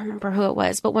can't remember who it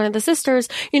was, but one of the sisters,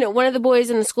 one of the boys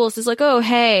in the school says like, oh,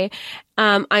 hey,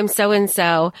 I'm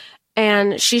so-and-so.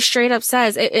 And she straight up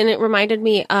says, and it reminded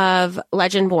me of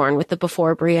Legendborn with the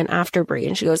before Bree and after Bree.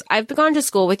 And she goes, I've gone to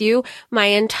school with you my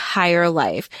entire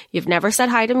life. You've never said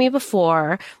hi to me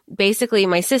before. Basically,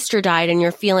 my sister died, and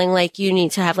you're feeling like you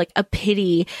need to have like a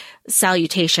pity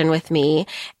salutation with me.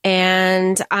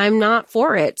 And I'm not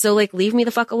for it. So like, leave me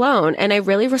the fuck alone. And I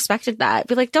really respected that.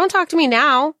 Be like, don't talk to me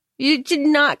now. You did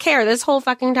not care this whole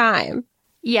fucking time.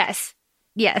 Yes.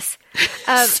 Which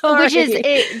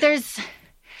is,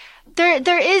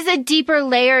 There is a deeper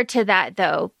layer to that,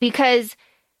 though, because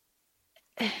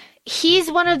he's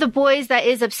one of the boys that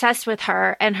is obsessed with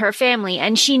her and her family,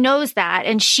 and she knows that,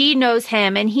 and she knows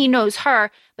him, and he knows her,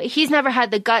 but he's never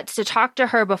had the guts to talk to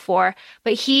her before.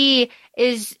 But he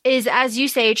is, as you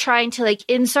say, trying to like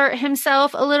insert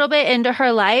himself a little bit into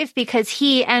her life, because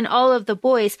he and all of the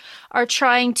boys are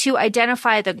trying to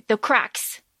identify the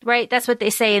cracks, right? That's what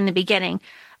they say in the beginning.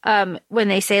 When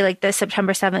they say like the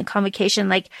September 7th convocation,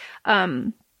 like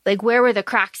where were the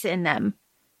cracks in them?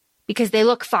 Because they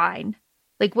look fine.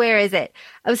 Like, where is it?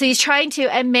 So he's trying to,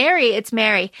 and it's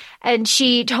Mary, and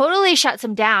she totally shuts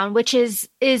him down, which is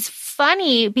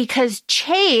funny, because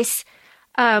Chase,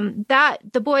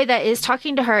 the boy that is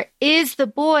talking to her, is the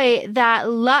boy that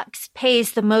Lux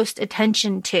pays the most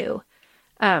attention to.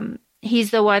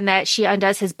 He's the one that she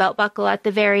undoes his belt buckle at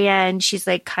the very end. She's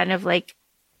like kind of like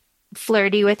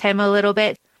flirty with him a little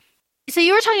bit. So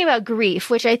you were talking about grief,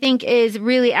 which I think is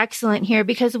really excellent here,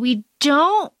 because we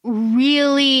don't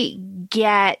really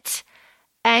get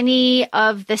any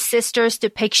of the sisters'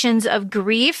 depictions of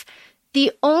grief.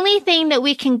 The only thing that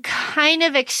we can kind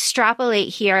of extrapolate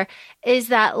here is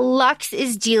that Lux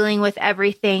is dealing with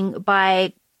everything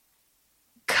by,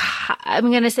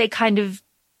 I'm going to say, kind of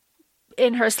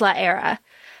in her slut era.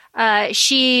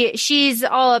 She's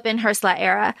all up in her slut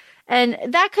era. And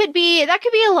that could be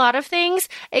a lot of things.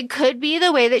 It could be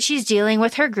the way that she's dealing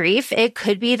with her grief. It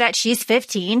could be that she's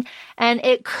 15, and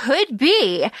it could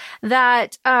be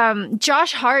that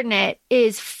Josh Hartnett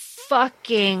is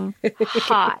fucking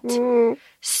hot.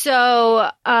 So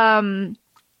I'm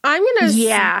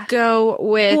gonna go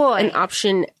with an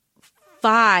option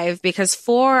 5, because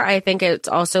 4, I think it's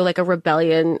also like a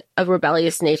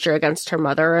rebellious nature against her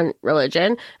mother and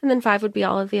religion, and then 5 would be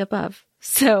all of the above.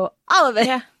 So all of it.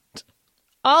 Yeah.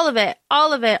 All of it.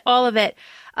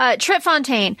 Trip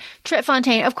Fontaine.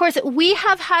 Of course, we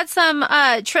have had some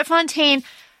Trip Fontaine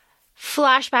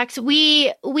flashbacks.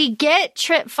 We get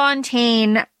Trip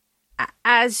Fontaine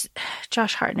as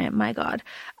Josh Hartnett, my God,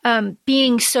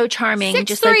 being so charming, 6'3".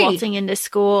 just like waltzing into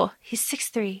school. He's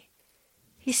 6'3".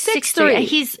 He's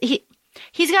 6'3".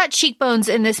 He's got cheekbones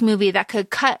in this movie that could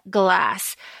cut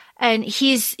glass. and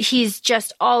he's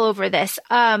just all over this.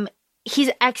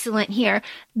 He's excellent here.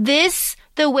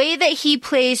 The way that he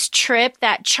plays Trip,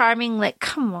 that charming, like,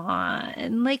 come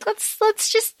on, like, let's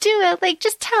just do it. Like,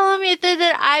 just tell him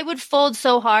that I would fold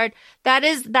so hard. That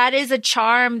is a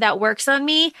charm that works on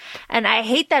me. And I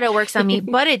hate that it works on me,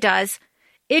 but it does.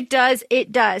 It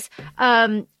does.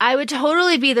 I would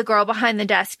totally be the girl behind the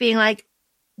desk being like,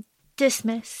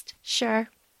 dismissed. Sure.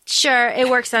 It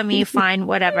works on me. Fine.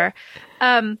 Whatever.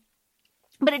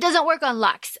 But it doesn't work on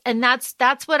Lux. And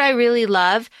that's what I really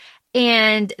love.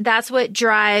 And that's what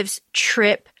drives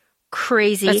Trip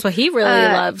crazy. That's what he really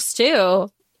loves too.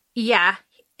 Yeah,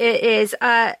 it is.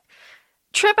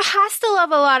 Trip has to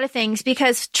love a lot of things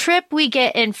because Trip we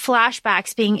get in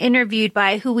flashbacks being interviewed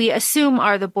by who we assume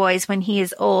are the boys when he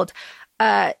is old.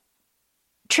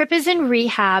 Trip is in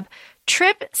rehab.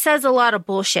 Trip says a lot of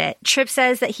bullshit. Trip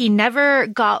says that he never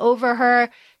got over her.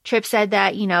 Trip said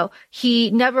that,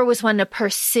 he never was one to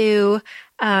pursue,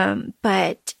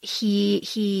 but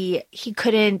he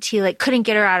couldn't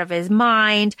get her out of his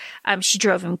mind. She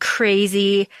drove him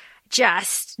crazy.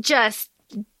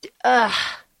 Ugh.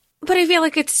 But I feel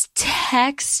like it's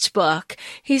textbook.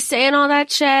 He's saying all that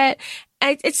shit.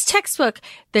 It's textbook.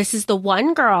 This is the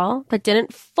one girl that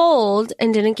didn't fold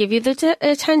and didn't give you the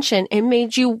attention. It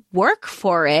made you work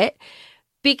for it.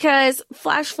 Because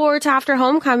flash forward to after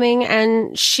homecoming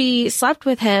and she slept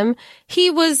with him, he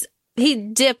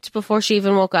dipped before she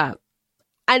even woke up.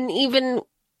 And even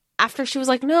after she was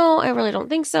like, no, I really don't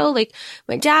think so. Like,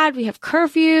 my dad, we have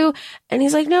curfew. And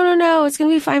he's like, no, it's going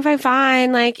to be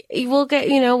fine. Like, we'll get,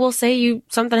 we'll say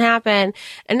something happened.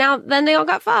 And then they all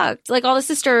got fucked. Like, all the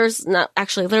sisters, not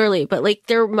actually literally, but like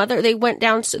their mother, they went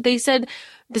down, they said,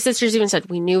 the sisters even said,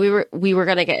 we knew we were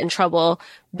going to get in trouble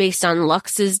based on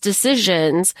Lux's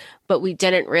decisions, but we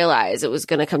didn't realize it was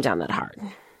going to come down that hard.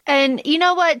 And you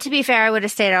know what? To be fair, I would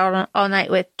have stayed out all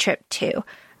night with Trip too.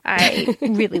 I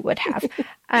really would have.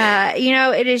 That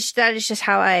is just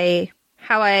how I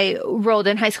rolled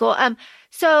in high school.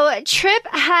 So Trip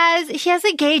has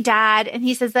a gay dad, and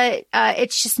he says that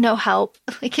it's just no help.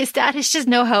 Like, his dad is just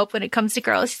no help when it comes to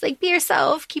girls. He's like, be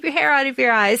yourself, keep your hair out of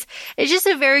your eyes. It's just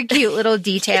a very cute little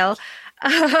detail.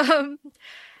 The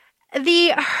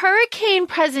hurricane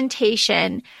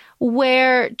presentation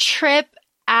where Trip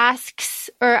asks,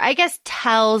 or I guess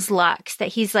tells Lux that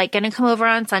he's like going to come over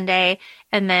on Sunday,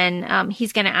 and then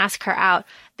he's going to ask her out.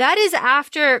 That is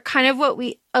after kind of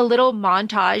a little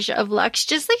montage of Lux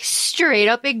just like straight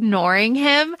up ignoring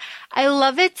him. I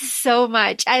love it so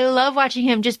much. I love watching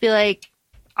him just be like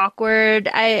awkward.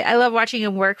 I love watching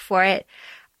him work for it.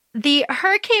 The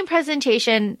hurricane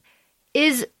presentation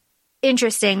is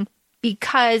interesting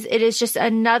because it is just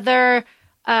another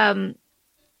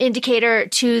indicator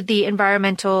to the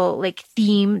environmental like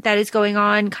theme that is going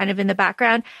on kind of in the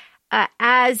background,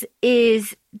 as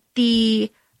is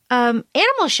the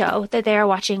animal show that they are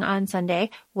watching on Sunday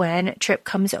when Trip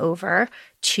comes over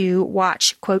to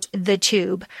watch, quote, The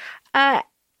Tube. What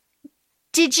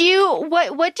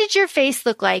did your face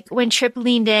look like when Trip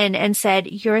leaned in and said,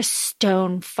 "You're a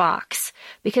stone fox"?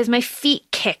 Because my feet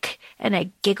kick and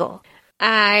I giggle.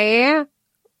 I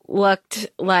looked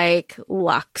like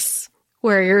Lux,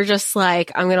 where you're just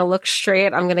like, I'm going to look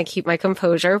straight. I'm going to keep my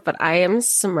composure, but I am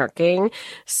smirking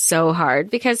so hard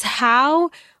because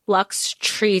how Lux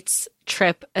treats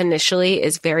Trip initially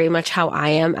is very much how I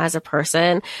am as a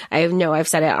person. I know I've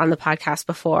said it on the podcast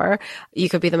before. You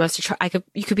could be the most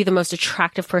you could be the most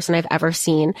attractive person I've ever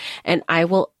seen, and I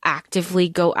will actively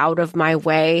go out of my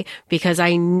way because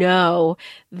I know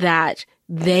that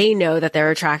they know that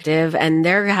they're attractive and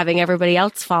they're having everybody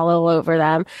else follow over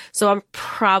them. So I'm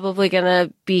probably going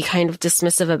to be kind of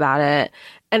dismissive about it.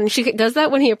 And she does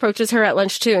that when he approaches her at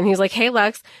lunch too. And he's like, "Hey,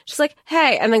 Lex." She's like,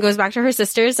 "Hey." And then goes back to her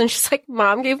sisters. And she's like,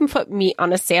 "Mom gave him put meat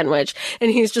on a sandwich." And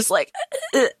he's just like,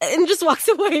 and just walks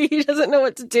away. He doesn't know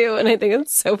what to do. And I think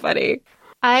it's so funny.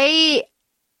 I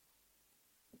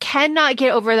cannot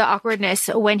get over the awkwardness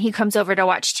when he comes over to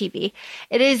watch TV.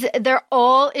 They're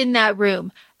all in that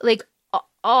room. Like,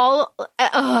 oh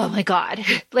my God.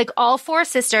 Like, all four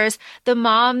sisters, the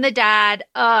mom, the dad,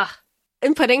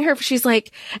 and putting her, she's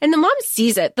like, and the mom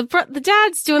sees it. The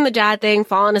dad's doing the dad thing,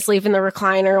 falling asleep in the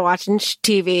recliner, watching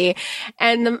TV.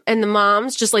 And the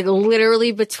mom's just like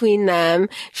literally between them.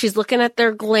 She's looking at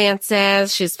their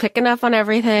glances. She's picking up on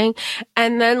everything.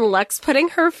 And then Lex putting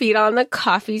her feet on the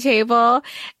coffee table,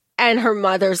 and her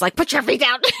mother's like, "Put your feet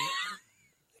down."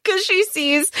 Cause she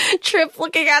sees Trip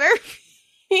looking at her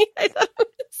feet. I thought it was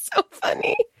so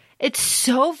funny. It's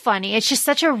so funny. It's just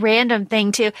such a random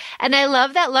thing too. And I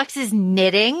love that Lux is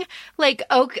knitting. Like,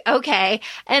 okay.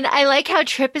 And I like how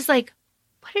Trip is like,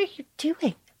 "What are you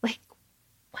doing? Like,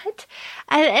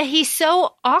 And he's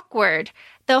so awkward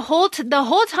the whole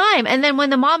time. And then when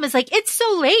the mom is like, it's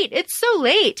so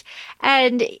late.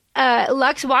 And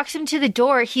Lux walks him to the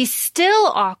door. He's still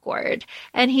awkward.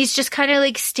 And he's just kind of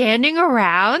like standing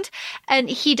around. And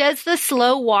he does the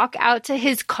slow walk out to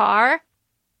his car.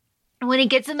 And when he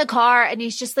gets in the car and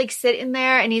he's just like sitting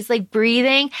there and he's like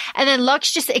breathing, and then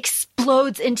Lux just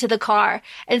explodes into the car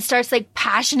and starts like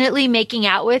passionately making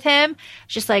out with him.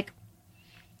 Just like,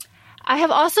 I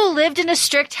have also lived in a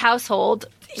strict household.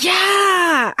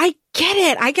 Yeah, I get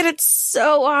it. I get it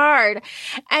so hard.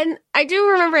 And I do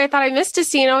remember I thought I missed a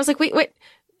scene. I was like, wait.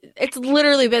 It's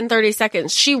literally been 30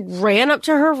 seconds. She ran up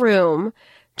to her room,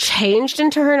 changed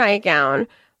into her nightgown,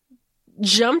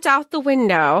 jumped out the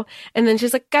window, and then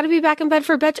she's like, gotta be back in bed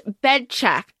for bed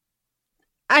check.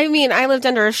 I mean, I lived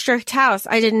under a strict house.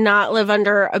 I did not live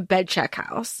under a bed check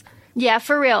house. Yeah,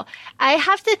 for real. I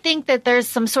have to think that there's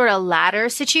some sort of ladder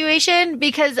situation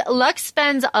because Lux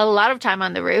spends a lot of time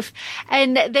on the roof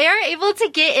and they are able to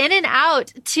get in and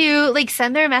out to like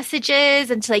send their messages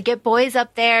and to like get boys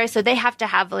up there. So they have to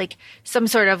have like some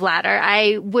sort of ladder.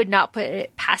 I would not put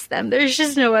it past them. There's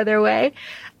just no other way.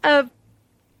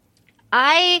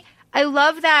 I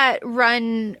love that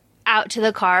run out to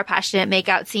the car, passionate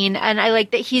makeout scene. And I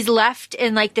like that he's left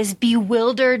in like this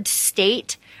bewildered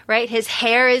state. Right? His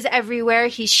hair is everywhere.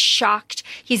 He's shocked.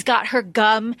 He's got her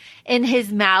gum in his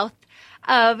mouth.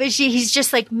 He's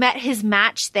just like met his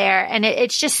match there. And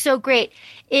it's just so great.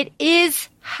 It is,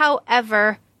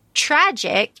 however,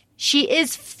 tragic. She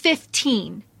is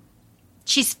 15.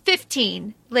 She's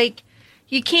 15. Like,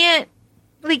 you can't,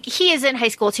 like, he is in high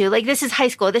school too. Like, this is high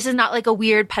school. This is not like a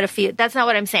weird pedophilia. That's not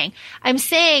what I'm saying. I'm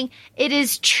saying it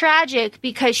is tragic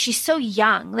because she's so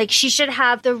young. Like, she should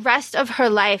have the rest of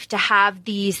her life to have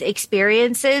these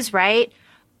experiences, right?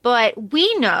 But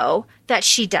we know that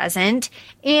she doesn't.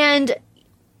 And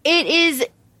it is,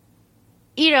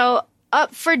 you know,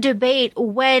 up for debate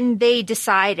when they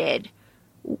decided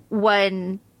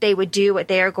when they would do what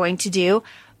they are going to do.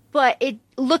 But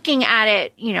looking at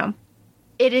it, you know,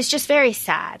 it is just very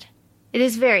sad. It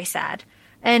is very sad.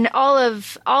 And all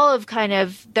of kind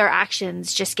of their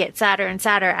actions just get sadder and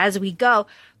sadder as we go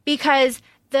because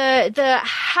the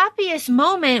happiest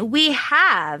moment we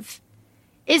have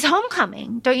is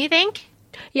homecoming, don't you think?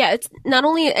 Yeah, it's not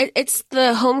only it's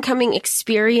the homecoming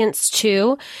experience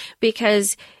too,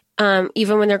 because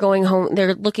even when they're going home,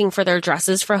 they're looking for their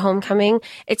dresses for homecoming.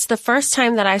 It's the first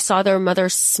time that I saw their mother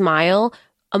smile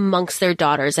amongst their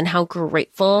daughters and how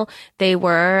grateful they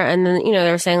were. And then, you know,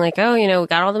 they were saying like, oh, you know, we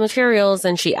got all the materials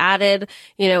and she added,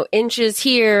 you know, inches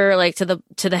here, like to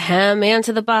the hem and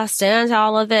to the bust and to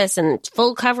all of this and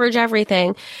full coverage,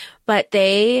 everything. But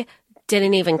they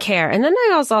didn't even care. And then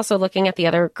I was also looking at the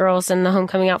other girls in the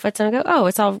homecoming outfits and I go, oh,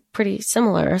 it's all pretty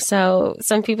similar. So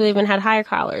some people even had higher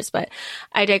collars, but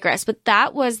I digress. But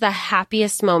that was the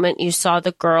happiest moment you saw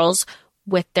the girls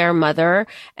with their mother.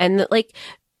 And like,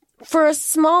 for a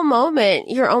small moment,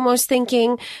 you're almost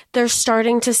thinking they're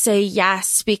starting to say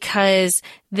yes because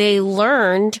they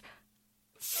learned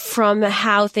from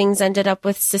how things ended up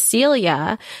with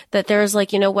Cecilia that there's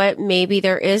like, you know what, maybe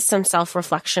there is some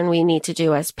self-reflection we need to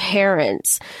do as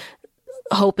parents,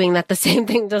 hoping that the same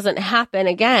thing doesn't happen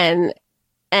again.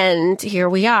 And here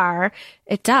we are.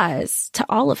 It does to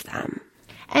all of them.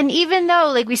 And even though,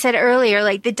 like we said earlier,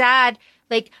 like the dad,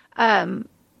 like,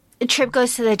 Trip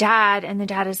goes to the dad and the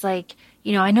dad is like,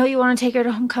 you know, I know you want to take her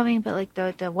to homecoming, but like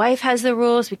the wife has the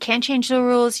rules. We can't change the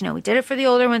rules. You know, we did it for the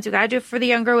older ones. We got to do it for the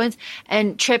younger ones.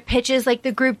 And Trip pitches like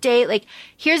the group date. Like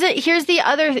here's the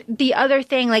other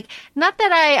thing. Like, not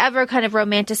that I ever kind of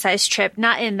romanticize Trip,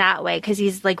 not in that way, because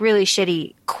he's like really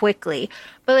shitty quickly,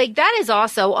 but like that is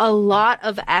also a lot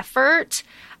of effort,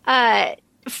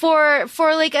 for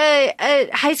like a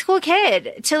high school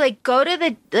kid to like go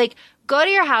to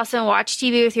your house and watch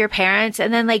TV with your parents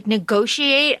and then like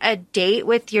negotiate a date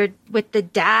with the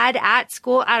dad at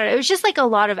school. I don't know. It was just like a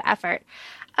lot of effort.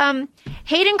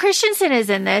 Hayden Christensen is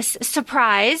in this.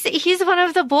 Surprise. He's one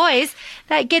of the boys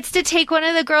that gets to take one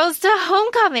of the girls to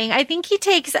homecoming. I think he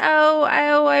takes,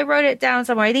 I wrote it down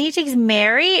somewhere. I think he takes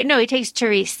Mary. No, he takes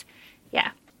Therese.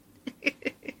 Yeah.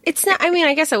 It's not, I mean,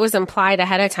 I guess it was implied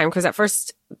ahead of time because at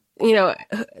first, you know,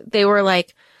 they were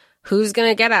like, who's going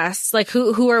to get us? Like,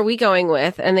 who are we going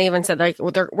with? And they even said, like,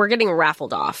 we're getting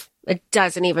raffled off. It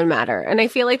doesn't even matter. And I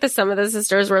feel like some of the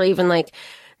sisters were even like,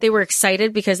 they were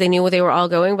excited because they knew where they were all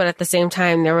going. But at the same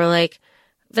time, they were like,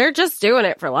 they're just doing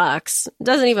it for Lux. It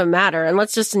doesn't even matter. And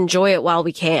let's just enjoy it while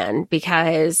we can,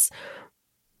 because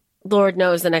Lord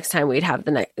knows the next time we'd have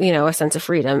a sense of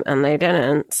freedom. And they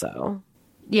didn't. So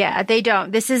yeah, they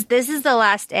don't. This is the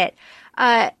last it.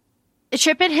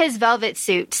 Trip in his velvet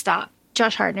suit. Stop.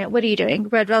 Josh Hartnett, what are you doing?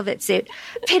 Red velvet suit.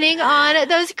 Pinning on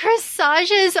those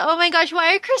corsages. Oh my gosh,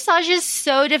 why are corsages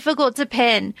so difficult to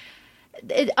pin?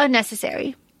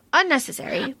 Unnecessary.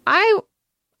 I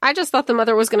just thought the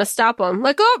mother was going to stop them.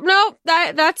 Like, oh, no,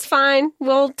 that's fine.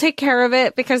 We'll take care of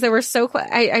it, because they were so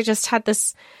I just had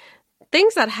this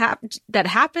things that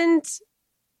happened,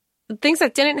 things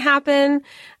that didn't happen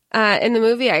in the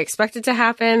movie I expected to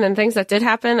happen, and things that did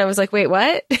happen. I was like, wait,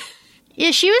 what?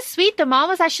 Yeah, she was sweet. The mom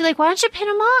was actually like, why don't you pin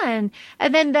him on?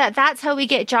 And then that's how we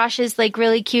get Josh's like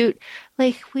really cute,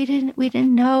 like, we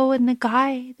didn't know. And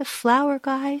the flower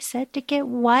guy said to get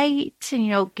white,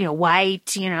 and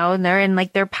white, and they're in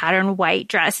like their patterned white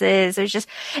dresses. It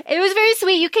was very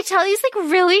sweet. You could tell he's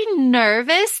like really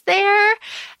nervous there.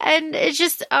 And it's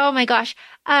just, oh my gosh.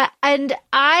 And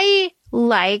I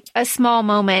like a small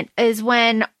moment is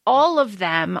when all of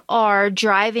them are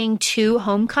driving to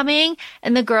homecoming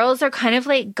and the girls are kind of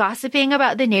like gossiping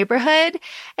about the neighborhood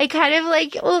and kind of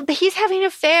like, well, he's having an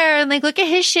affair and like, look at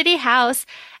his shitty house.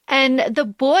 And the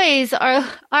boys are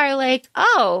like,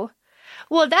 oh,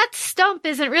 well, that stump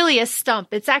isn't really a stump.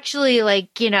 It's actually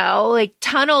like, like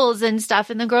tunnels and stuff.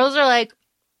 And the girls are like,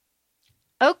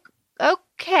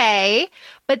 okay.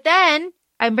 But then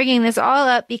I'm bringing this all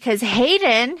up because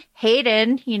Hayden,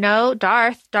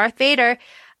 Darth Vader,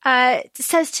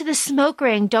 says to the smoke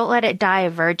ring, don't let it die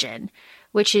a virgin,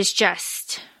 which is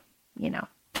just,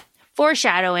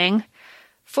 foreshadowing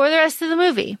for the rest of the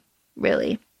movie,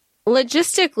 really.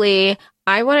 Logistically,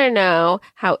 I want to know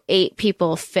how 8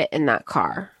 people fit in that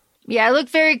car. Yeah, it looked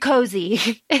very cozy.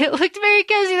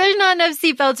 There's not enough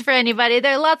seatbelts for anybody.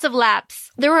 There are lots of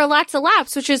laps. There were lots of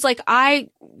laps, which is like,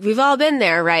 we've all been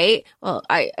there, right? Well,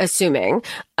 assuming.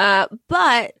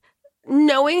 But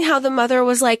knowing how the mother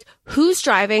was like, who's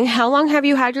driving? How long have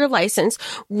you had your license?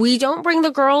 We don't bring the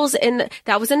girls in.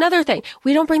 That was another thing.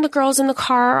 We don't bring the girls in the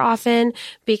car often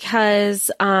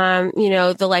because,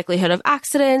 the likelihood of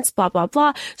accidents, blah, blah,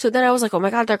 blah. So then I was like, oh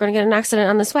my God, they're going to get an accident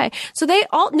on this way. So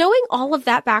knowing all of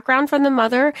that background from the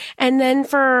mother, and then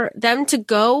for them to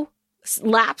go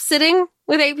lap sitting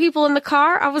with 8 people in the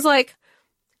car, I was like,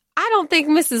 I don't think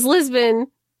Mrs. Lisbon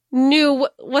knew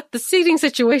what the seating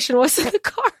situation was in the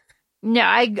car. No,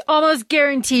 I almost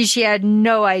guarantee she had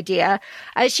no idea.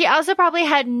 She also probably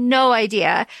had no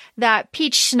idea that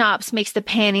peach schnapps makes the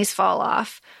panties fall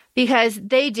off, because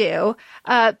they do.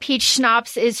 Peach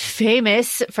schnapps is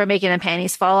famous for making the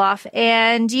panties fall off.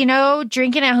 And,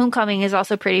 drinking at homecoming is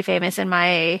also pretty famous in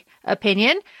my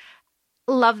opinion.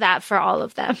 Love that for all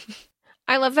of them.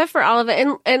 I love that for all of it.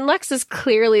 And Lex is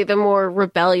clearly the more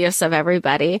rebellious of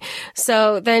everybody.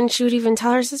 So then she would even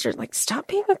tell her sister, like, stop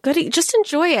being a goodie. Just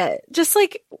enjoy it. Just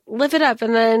like live it up.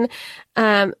 And then,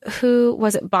 who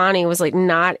was it? Bonnie was like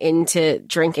not into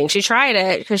drinking. She tried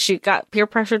it because she got peer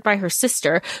pressured by her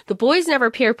sister. The boys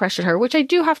never peer pressured her, which I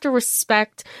do have to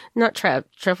respect. Not Trev.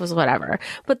 Trev was whatever.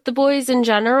 But the boys in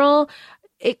general,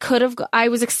 I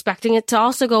was expecting it to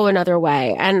also go another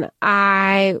way. And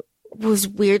I was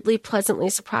weirdly pleasantly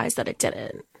surprised that it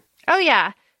didn't. Oh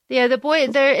yeah. The boy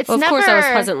there, it's never... Of course I was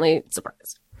pleasantly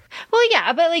surprised. Well,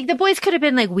 yeah, but like the boys could have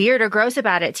been like weird or gross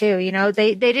about it too,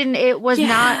 they didn't, it was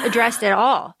not addressed at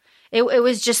all. It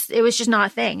was just not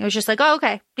a thing. It was just like, oh,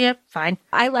 okay. Yeah, fine.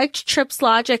 I liked Trip's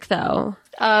logic though.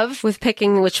 With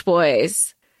picking which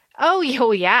boys. Oh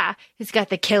yeah. He's got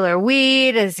the killer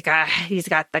weed, he's got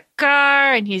the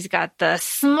car, and he's got the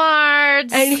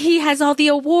smarts. And he has all the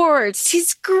awards.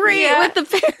 He's great with the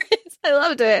parents. I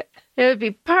loved it. It would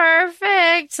be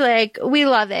perfect. Like, we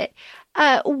love it.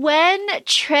 When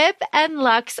Trip and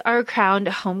Lux are crowned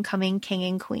homecoming king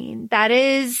and queen, that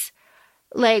is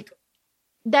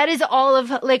all of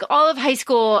high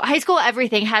school. High school,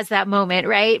 everything has that moment,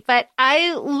 right? But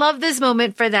I love this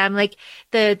moment for them. Like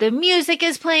the music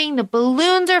is playing, the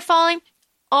balloons are falling.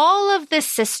 All of the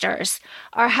sisters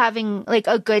are having like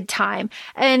a good time.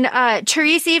 And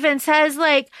Therese even says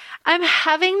like, I'm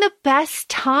having the best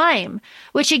time,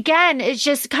 which again is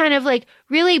just kind of like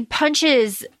really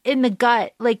punches in the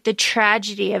gut, like the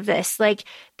tragedy of this. Like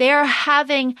they are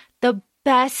having the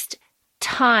best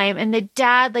time, and the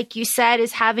dad, like you said,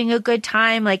 is having a good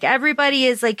time. Like everybody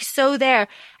is like so there.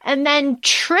 And then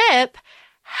Trip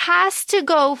has to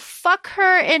go fuck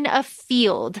her in a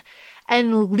field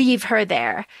and leave her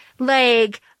there.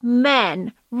 Like,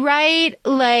 men, right?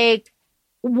 Like,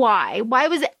 why? Why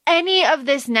was any of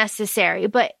this necessary?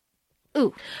 But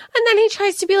ooh. And then he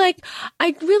tries to be like,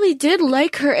 I really did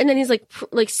like her. And then he's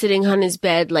like sitting on his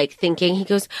bed, like thinking, he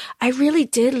goes, I really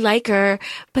did like her,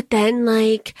 but then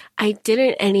like I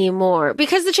didn't anymore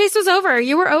because the chase was over.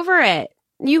 You were over it.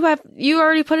 You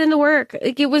already put in the work.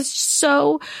 Like it was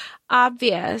so,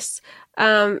 obvious.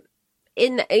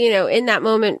 In that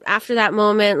moment, after that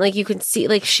moment, like you could see,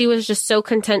 like she was just so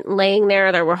content laying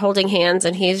there. They were holding hands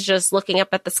and he's just looking up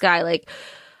at the sky like,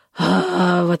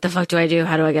 oh, what the fuck do I do?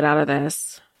 How do I get out of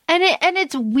this? And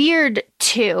it's weird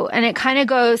too. And it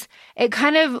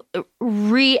kind of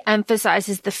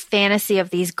re-emphasizes the fantasy of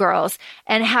these girls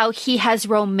and how he has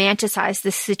romanticized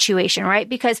this situation, right?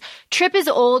 Because Tripp is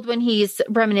old when he's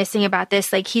reminiscing about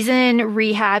this. Like he's in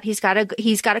rehab. He's got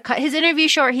to cut his interview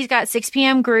short. He's got 6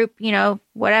 p.m. group,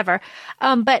 whatever.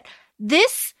 But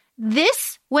this,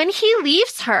 when he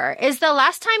leaves her, is the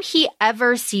last time he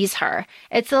ever sees her.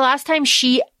 It's the last time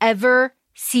she ever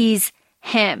sees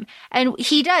him. And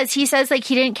he says like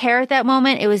he didn't care at that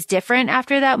moment. It was different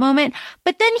after that moment.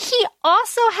 But then he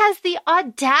also has the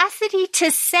audacity to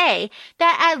say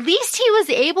that at least he was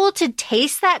able to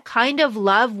taste that kind of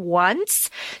love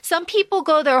once. Some people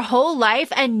go their whole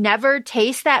life and never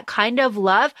taste that kind of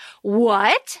love.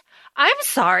 What? I'm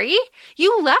sorry.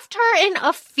 You left her in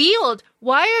a field.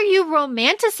 Why are you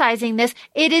romanticizing this?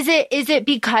 Is it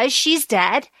because she's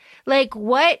dead? Like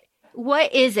what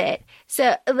is it?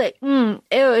 So like,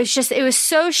 it was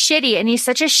so shitty. And he's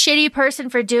such a shitty person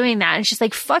for doing that. And it's just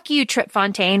like, fuck you, Tripp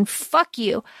Fontaine. Fuck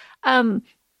you.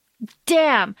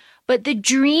 Damn. But the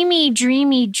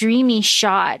dreamy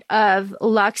shot of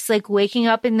Lux like waking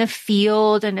up in the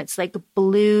field and it's like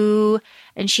blue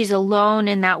and she's alone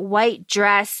in that white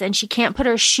dress and she can't put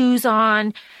her shoes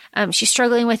on. She's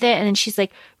struggling with it and then she's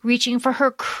like reaching for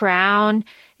her crown.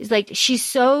 It's like, she's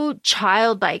so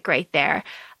childlike right there.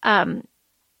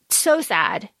 So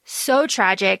sad, so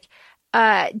tragic.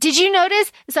 Did you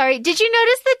notice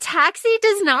the taxi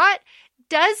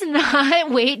does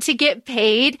not wait to get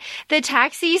paid? The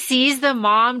taxi sees the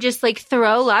mom just like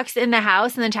throw Lux in the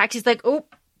house and the taxi's like, oh.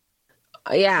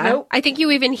 Yeah. Nope. I think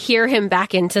you even hear him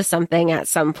back into something at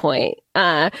some point.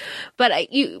 But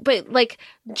like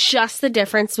just the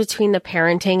difference between the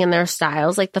parenting and their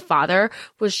styles, like the father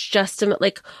was just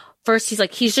like, first,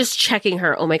 he's just checking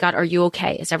her. Oh my God, are you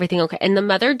okay? Is everything okay? And the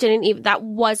mother that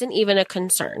wasn't even a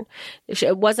concern.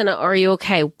 It wasn't are you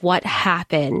okay? What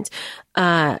happened?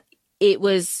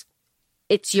 It's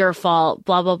your fault,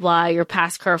 blah, blah, blah. You're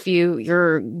past curfew.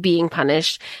 You're being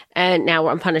punished. And now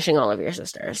I'm punishing all of your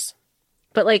sisters.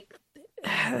 But like,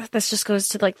 this just goes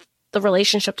to like the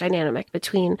relationship dynamic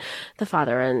between the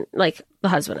father and like the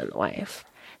husband and the wife.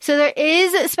 So there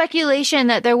is speculation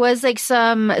that there was like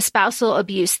some spousal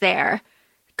abuse there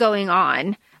going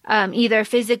on, either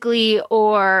physically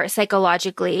or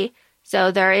psychologically.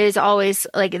 So there is always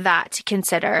like that to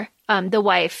consider, the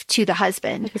wife to the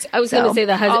husband. I was going to say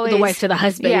the wife to the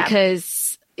husband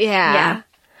because, yeah.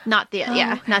 Not the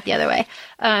other way.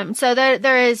 So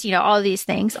there is, all these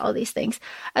things.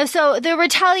 So the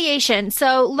retaliation.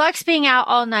 So Lux being out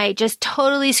all night just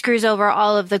totally screws over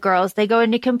all of the girls. They go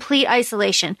into complete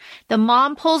isolation. The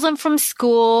mom pulls them from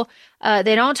school.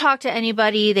 They don't talk to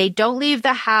anybody. They don't leave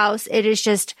the house. It is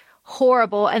just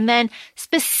horrible. And then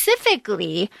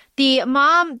specifically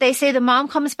they say the mom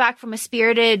comes back from a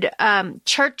spirited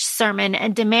church sermon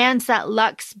and demands that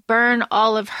Lux burn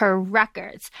all of her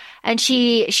records. And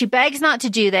she begs not to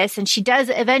do this, and she does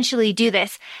eventually do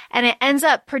this, and it ends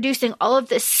up producing all of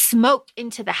this smoke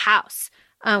into the house,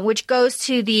 which goes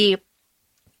to the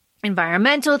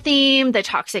environmental theme, the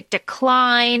toxic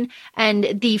decline,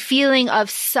 and the feeling of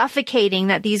suffocating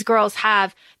that these girls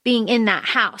have being in that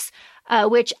house.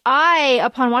 Which I,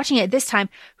 upon watching it this time,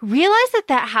 realized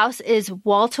that house is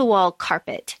wall-to-wall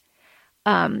carpet.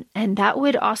 And that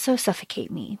would also suffocate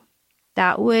me.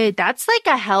 That's like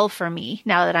a hell for me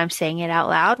now that I'm saying it out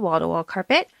loud, wall-to-wall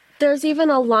carpet. There's even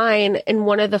a line in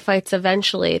one of the fights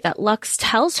eventually that Lux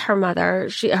tells her mother.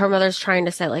 Her mother's trying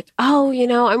to say like, oh,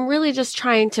 I'm really just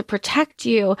trying to protect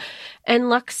you.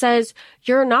 And Lux says,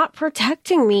 you're not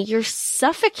protecting me. You're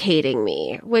suffocating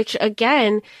me, which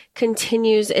again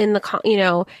continues in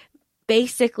the,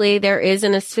 basically there is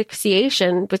an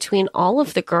asphyxiation between all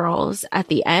of the girls at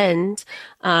the end,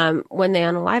 when they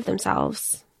unalive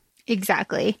themselves.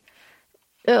 Exactly.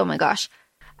 Oh my gosh.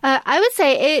 I would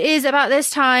say it is about this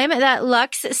time that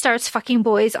Lux starts fucking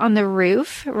boys on the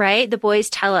roof, right? The boys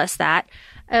tell us that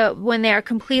when they are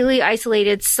completely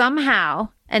isolated somehow.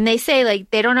 And they say,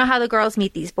 like, they don't know how the girls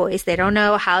meet these boys. They don't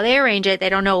know how they arrange it. They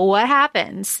don't know what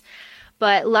happens.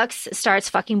 But Lux starts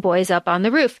fucking boys up on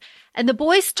the roof. And the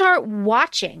boys start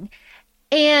watching.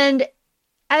 And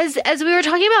as we were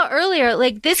talking about earlier,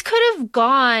 like, this could have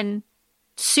gone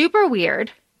super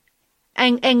weird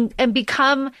and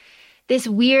become this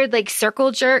weird, like,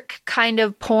 circle jerk kind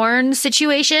of porn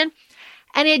situation.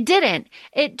 And it didn't.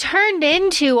 It turned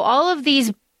into all of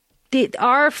these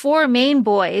our 4 main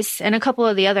boys and a couple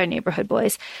of the other neighborhood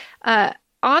boys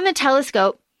on the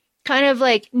telescope, kind of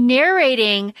like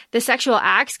narrating the sexual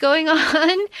acts going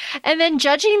on and then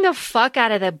judging the fuck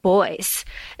out of the boys,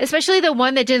 especially the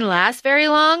one that didn't last very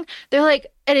long. They're like,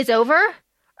 and it's over?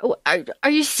 Are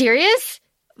you serious?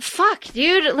 Fuck,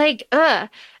 dude. Like,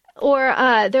 Or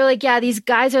they're like, yeah, these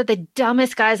guys are the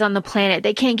dumbest guys on the planet.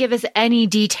 They can't give us any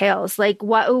details. Like,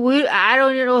 what? I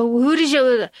don't know. Who did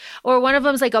you? Or one of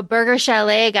them's like a Burger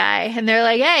Chalet guy, and they're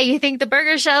like, hey, you think the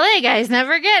Burger Chalet guys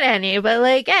never get any? But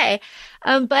like, hey,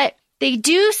 but they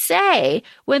do say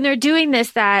when they're doing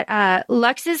this that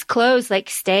Lux's clothes like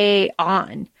stay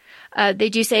on. They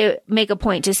do make a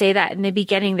point to say that in the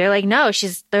beginning. They're like, no,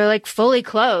 they're like fully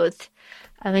clothed.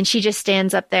 And she just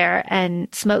stands up there and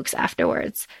smokes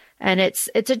afterwards. And it's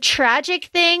a tragic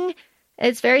thing.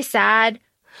 It's very sad.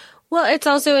 Well, it's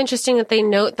also interesting that they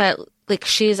note that, like,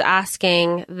 she's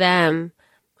asking them,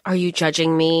 are you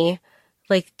judging me?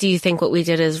 Like, do you think what we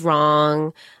did is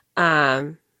wrong?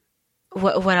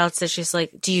 What else is she's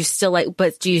like, do you still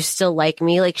like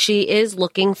me? Like, she is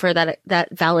looking for that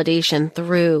validation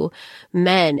through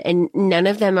men, and none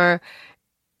of them are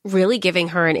really giving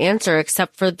her an answer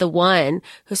except for the one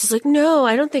who's just like, no,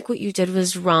 I don't think what you did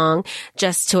was wrong,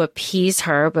 just to appease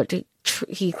her. But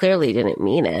he clearly didn't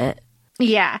mean it.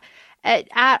 Yeah,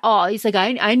 at all. He's like,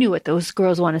 I knew what those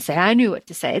girls want to say. I knew what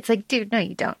to say. It's like, dude, no,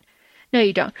 you don't. No,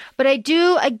 you don't. But I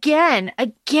do, again,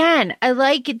 I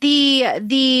like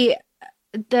the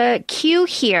cue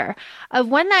here of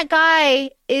when that guy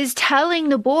is telling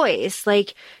the boys,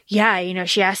 like, yeah,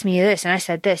 she asked me this and I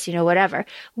said this, whatever.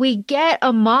 We get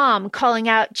a mom calling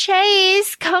out,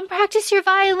 Chase, come practice your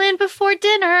violin before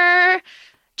dinner.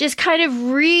 Just kind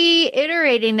of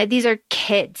reiterating that these are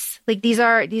kids. Like, these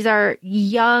are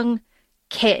young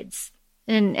kids.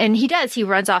 And he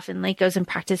runs off and like goes and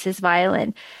practices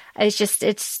violin. It's just,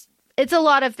 it's a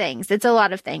lot of things. It's a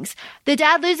lot of things. The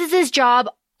dad loses his job.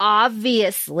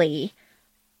 Obviously,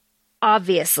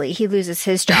 he loses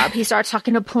his job. He starts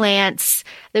talking to plants.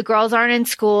 The girls aren't in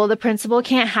school. The principal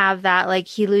can't have that. Like,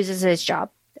 he loses his job.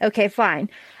 Okay,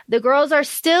 fine. The girls are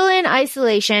still in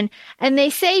isolation. And they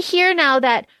say here now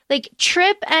that, like,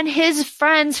 Trip and his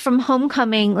friends from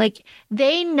homecoming, like,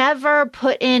 they never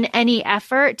put in any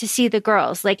effort to see the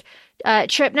girls. Like,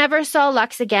 Trip never saw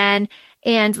Lux again.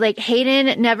 And, like,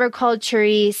 Hayden never called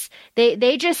Therese.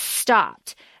 They just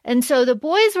stopped. And so the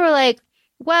boys were like,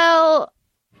 well,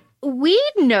 we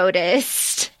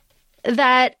noticed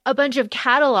that a bunch of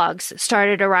catalogs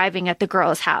started arriving at the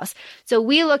girls' house. So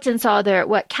we looked and saw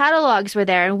what catalogs were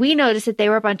there, and we noticed that they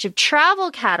were a bunch of travel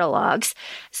catalogs.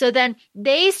 So then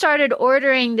they started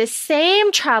ordering the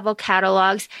same travel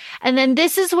catalogs. And then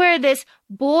this is where this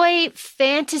boy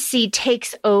fantasy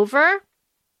takes over,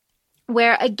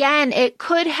 where, again, it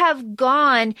could have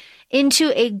gone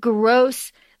into a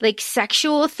gross, like,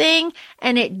 sexual thing,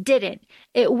 and it didn't.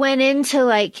 It went into,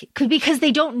 like, because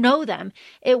they don't know them.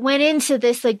 It went into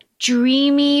this, like,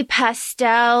 dreamy,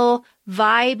 pastel,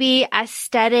 vibey,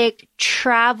 aesthetic,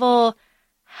 travel,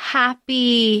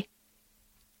 happy,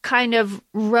 kind of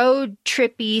road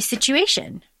trippy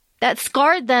situation that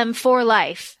scarred them for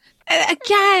life.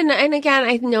 Again, I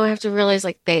know I have to realize,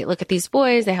 like, they look at these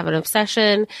boys, they have an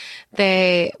obsession.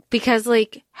 Because,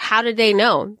 like, how did they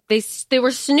know? They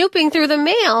were snooping through the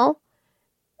mail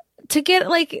to get,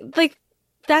 like,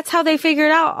 that's how they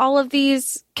figured out all of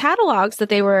these catalogs that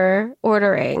they were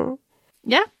ordering.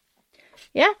 Yeah.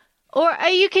 Yeah. Or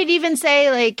you could even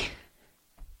say, like,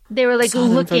 they were, like,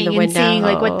 looking and seeing,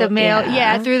 like, what the mail,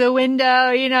 through the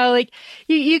window, like,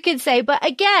 you could say. But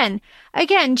again,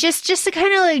 just to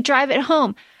kind of, like, drive it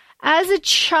home, as a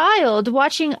child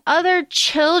watching other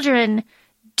children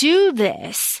do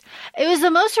this, it was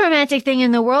the most romantic thing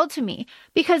in the world to me,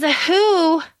 because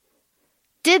who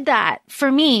did that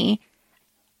for me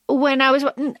when I was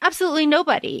absolutely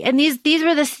nobody? And these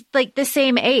were the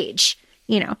same age,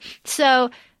 so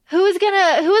who was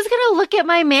gonna look at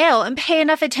my mail and pay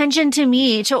enough attention to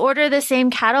me to order the same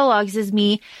catalogs as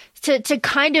me to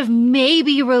kind of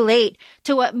maybe relate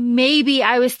to what maybe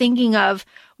I was thinking of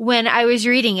when I was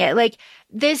reading it? Like,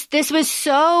 this was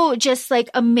so just, like,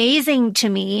 amazing to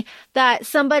me that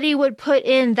somebody would put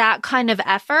in that kind of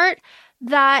effort,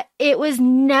 that it was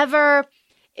never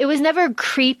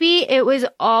creepy. It was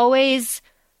always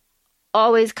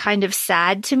kind of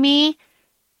sad to me.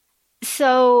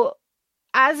 So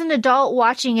as an adult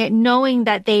watching it, knowing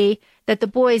that the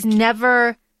boys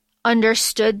never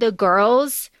understood the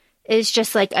girls is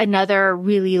just, like, another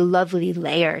really lovely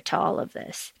layer to all of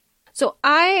this. So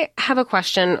I have a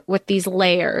question with these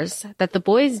layers that the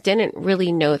boys didn't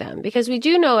really know them, because we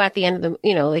do know at the end of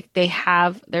the, like they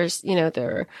have, there's,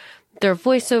 their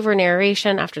voiceover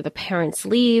narration after the parents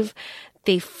leave.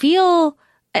 They feel,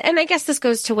 and I guess this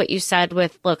goes to what you said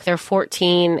with, look, they're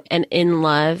 14 and in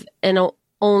love, and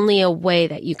only a way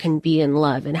that you can be in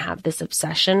love and have this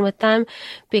obsession with them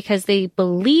because they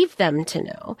believe them to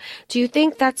know. Do you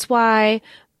think that's why,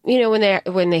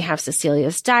 when they have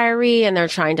Cecilia's diary and they're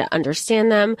trying to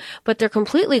understand them, but they're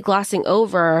completely glossing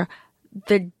over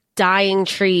the dying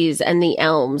trees and the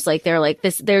elms? Like they're like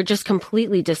this, they're just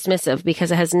completely dismissive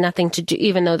because it has nothing to do,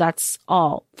 even though that's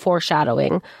all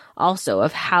foreshadowing also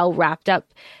of how wrapped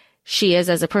up she is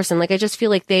as a person. Like, I just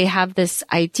feel like they have this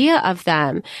idea of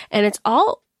them and it's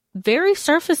all very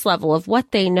surface level of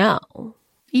what they know.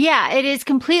 Yeah, it is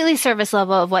completely surface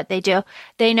level of what they know.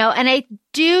 And I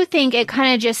do think it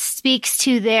kind of just speaks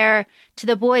to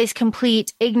the boys'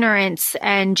 complete ignorance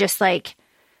and just like,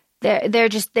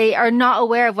 they are not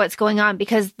aware of what's going on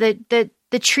because the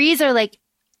trees are like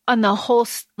on the whole,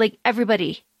 like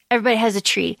everybody has a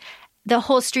tree. The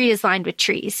whole street is lined with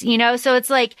trees, so it's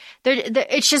like,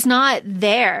 it's just not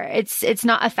there. It's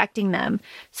not affecting them.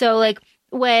 So like,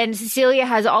 when Cecilia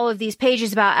has all of these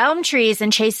pages about elm trees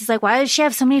and Chase is like, why does she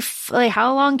have so many, like,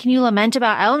 how long can you lament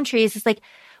about elm trees? It's like,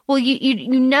 well,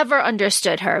 you never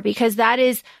understood her because that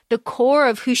is the core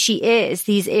of who she is,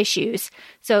 these issues.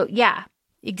 So yeah,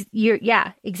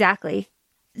 exactly.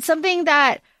 Something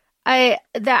that I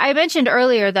mentioned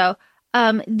earlier though,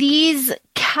 these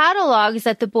catalogs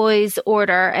that the boys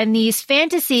order and these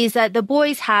fantasies that the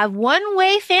boys have,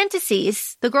 one-way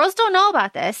fantasies, the girls don't know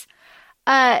about this.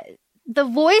 The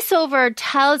voiceover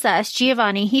tells us,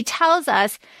 Giovanni, he tells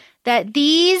us that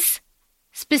these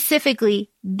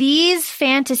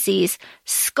fantasies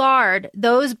scarred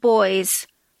those boys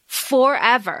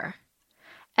forever.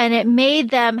 And it made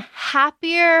them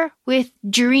happier with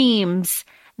dreams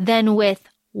than with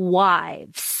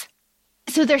wives.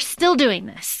 So they're still doing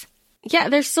this. Yeah,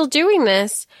 they're still doing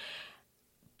this.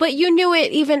 But you knew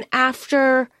it even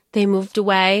after they moved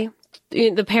away.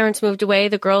 The parents moved away,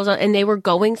 the girls, and they were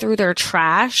going through their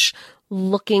trash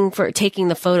taking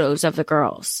the photos of the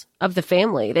girls, of the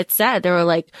family. It said, they were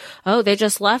like, oh, they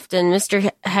just left and Mr.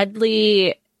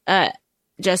 Headley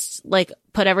just like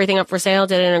put everything up for sale,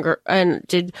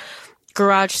 did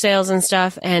garage sales and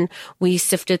stuff, and we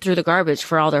sifted through the garbage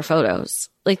for all their photos.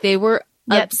 Like they were,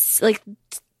 like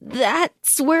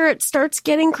that's where it starts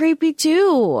getting creepy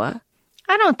too.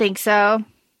 I don't think so.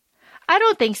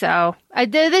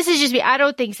 This is just me. I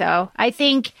don't think so. I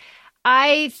think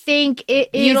it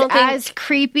is as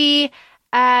creepy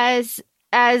as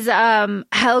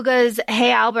Helga's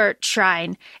Hey Albert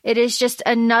shrine. It is just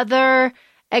another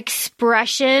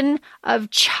expression of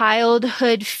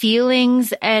childhood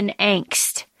feelings and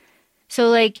angst. So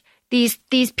like these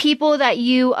people that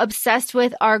you obsessed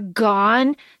with are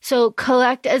gone. So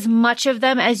collect as much of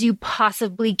them as you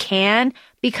possibly can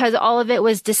because all of it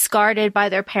was discarded by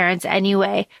their parents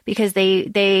anyway because they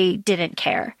didn't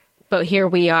care. But here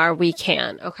we are, we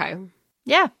can. Okay.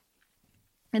 Yeah.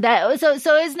 So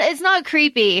it's not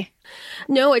creepy.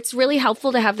 No, it's really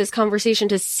helpful to have this conversation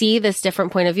to see this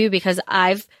different point of view because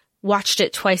I've watched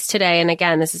it twice today. And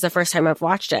again, this is the first time I've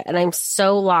watched it and I'm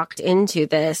so locked into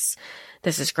this.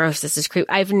 This is gross. This is creepy.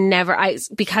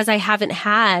 Because I haven't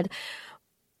had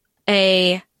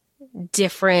a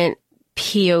different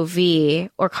POV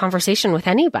or conversation with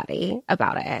anybody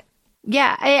about it.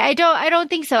 Yeah, I don't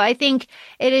think so. I think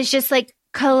it is just like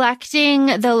collecting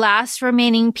the last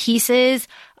remaining pieces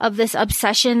of this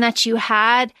obsession that you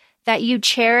had, that you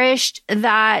cherished,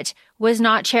 that was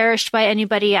not cherished by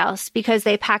anybody else because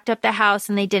they packed up the house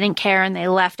and they didn't care and they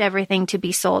left everything to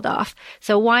be sold off.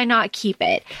 So why not keep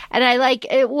it? And I like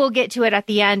it. We'll get to it at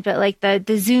the end, but like the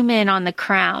zoom in on the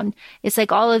crown, it's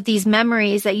like all of these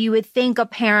memories that you would think a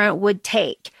parent would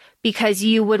take because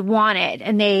you would want it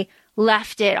and they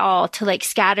left it all to like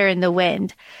scatter in the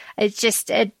wind. It's just,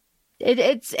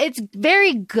 it's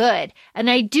very good.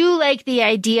 And I do like the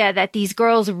idea that these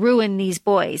girls ruin these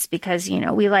boys because,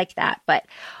 we like that. But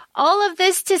all of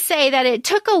this to say that it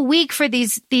took a week for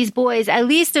these boys, at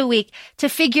least a week, to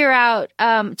figure out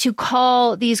to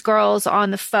call these girls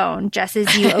on the phone, just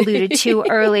as you alluded to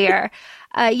earlier.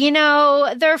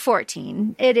 They're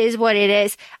 14. It is what it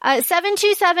is.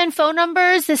 727 phone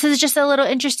numbers. This is just a little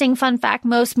interesting fun fact.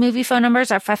 Most movie phone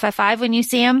numbers are 555 when you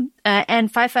see them.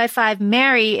 And 555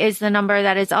 Mary is the number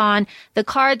that is on the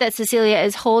card that Cecilia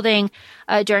is holding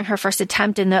during her first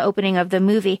attempt in the opening of the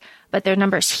movie. But their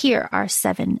numbers here are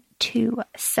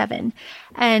 727.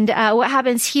 And what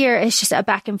happens here is just a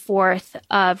back and forth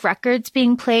of records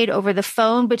being played over the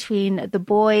phone between the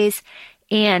boys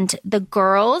and the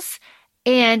girls.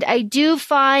 And I do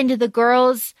find the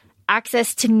girls'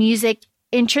 access to music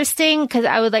interesting because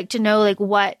I would like to know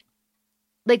what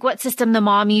system the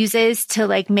mom uses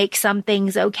to make some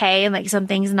things okay and some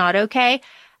things not okay.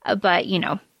 But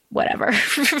whatever.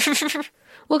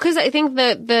 Well, because I think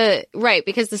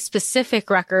because the specific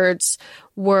records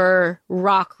were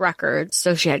rock records.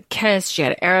 So she had Kiss, she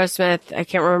had Aerosmith. I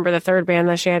can't remember the third band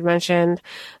that she had mentioned.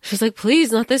 She's like,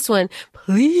 please, not this one.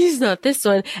 Please, not this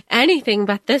one. Anything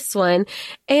but this one.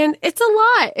 And it's a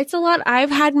lot. It's a lot.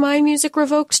 I've had my music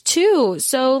revoked too.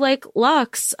 So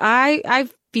Lux, I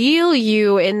feel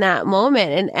you in that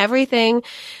moment, and everything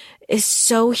is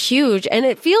so huge, and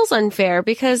it feels unfair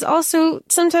because also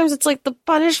sometimes it's the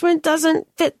punishment doesn't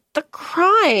fit the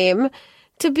crime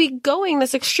to be going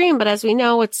this extreme. But as we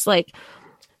know, it's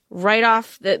right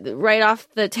off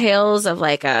the tails of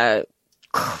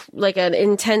an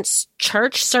intense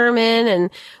church sermon, and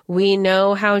we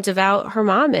know how devout her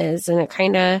mom is, and it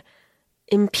kind of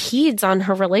impedes on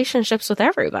her relationships with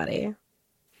everybody.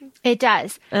 It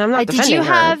does. And I'm not defending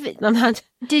her.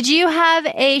 Did you have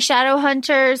a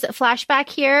Shadowhunters flashback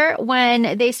here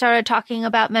when they started talking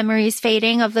about memories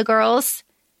fading of the girls?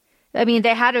 I mean,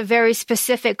 they had a very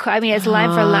specific, it's line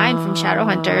for line from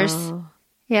Shadowhunters.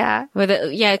 Yeah.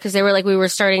 Because they were we were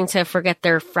starting to forget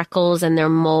their freckles and their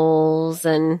moles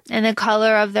and the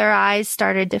color of their eyes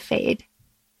started to fade.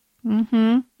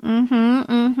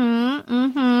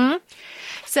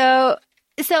 So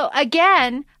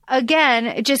again,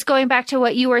 just going back to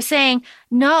what you were saying,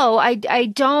 no, I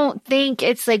don't think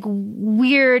it's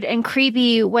weird and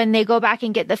creepy when they go back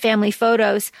and get the family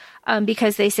photos,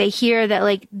 because they say here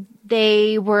that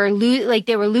they were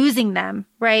losing them,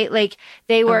 right?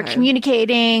 They were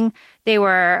communicating, they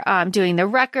were doing the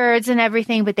records and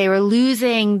everything, but they were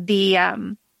losing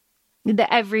the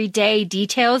everyday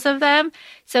details of them.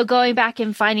 So going back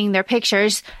and finding their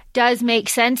pictures does make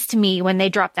sense to me when they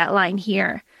drop that line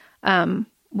here.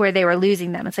 Where they were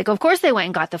losing them. It's of course they went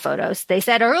and got the photos. They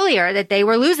said earlier that they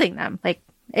were losing them.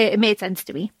 It made sense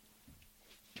to me.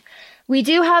 We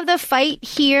do have the fight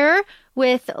here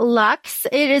with Lux.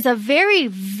 It is a very,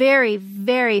 very,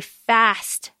 very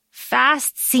fast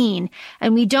scene.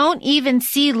 And we don't even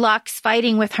see Lux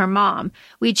fighting with her mom.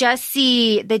 We just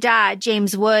see the dad,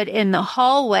 James Wood, in the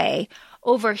hallway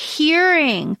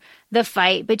overhearing the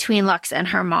fight between Lux and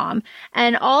her mom.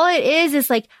 And all it is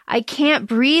I can't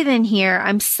breathe in here.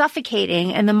 I'm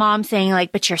suffocating. And the mom saying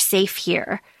but you're safe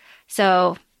here.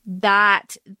 So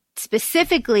that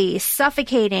specifically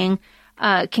suffocating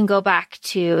can go back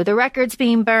to the records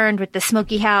being burned with the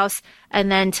smoky house,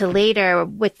 and then to later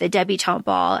with the debutante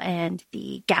ball and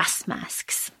the gas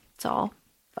masks. It's all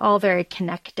very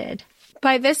connected.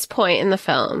 By this point in the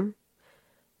film,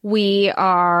 we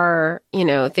are,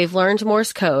 they've learned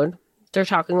Morse code. They're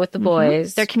talking with the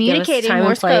boys. They're communicating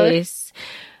Morse code.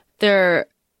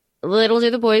 Little do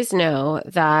the boys know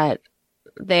that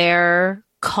their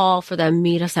call for them,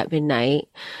 meet us at midnight,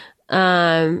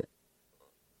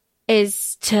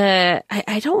 is to,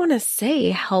 I don't want to say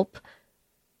help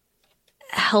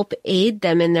aid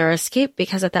them in their escape,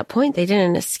 because at that point they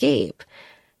didn't escape.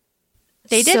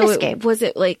 They did escape. Was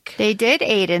it they did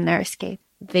aid in their escape?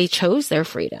 They chose their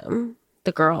freedom,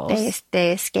 the girls.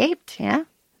 They escaped, yeah.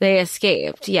 They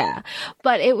escaped, yeah.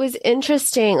 But it was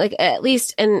interesting, at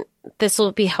least, and this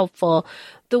will be helpful,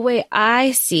 the way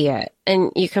I see it,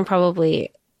 and you can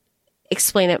probably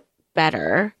explain it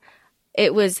better.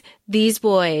 It was these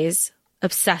boys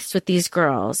obsessed with these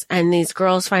girls, and these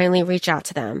girls finally reach out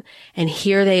to them, and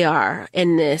here they are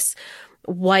in this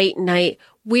white night.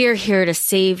 We're here to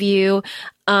save you.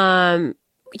 We're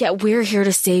here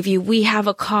to save you. We have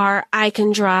a car. I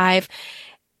can drive.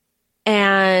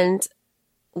 And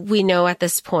we know at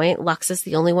this point, Lux is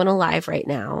the only one alive right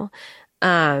now.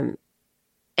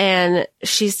 And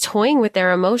she's toying with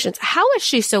their emotions. How is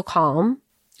she so calm?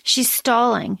 She's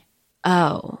stalling.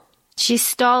 Oh. She's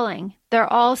stalling.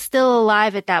 They're all still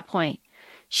alive at that point.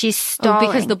 She's stalling.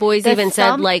 Because the boys even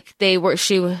said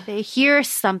they hear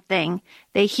something.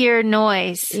 They hear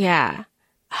noise. Yeah.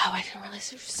 Oh, I didn't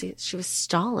realize she was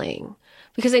stalling.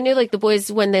 Because I knew the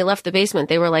boys, when they left the basement,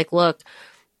 they were look,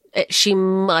 she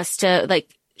must have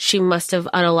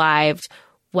unalived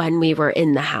when we were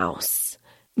in the house.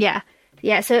 Yeah.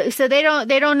 Yeah. So they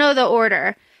don't know the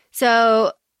order.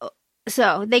 So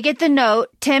they get the note.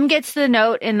 Tim gets the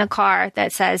note in the car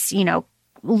that says,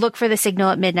 look for the signal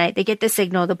at midnight. They get the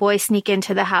signal. The boys sneak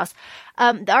into the house.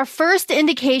 Our first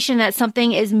indication that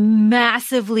something is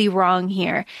massively wrong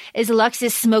here is Lux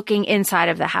is smoking inside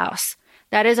of the house.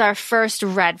 That is our first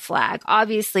red flag.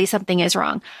 Obviously, something is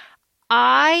wrong.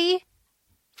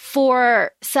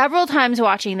 For several times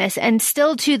watching this, and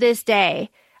still to this day,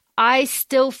 I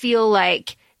still feel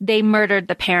like they murdered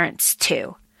the parents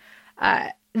too.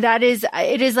 It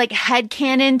is like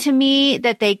headcanon to me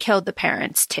that they killed the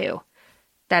parents too.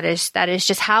 That is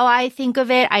just how I think of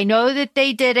it. I know that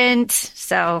they didn't,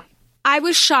 so. I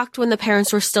was shocked when the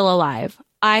parents were still alive.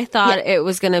 I thought it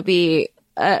was going to be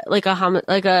a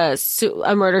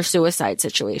murder-suicide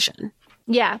situation.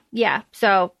 Yeah.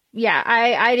 So, yeah,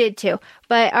 I did too.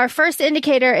 But our first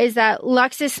indicator is that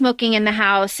Lux is smoking in the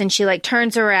house, and she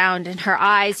turns around, and her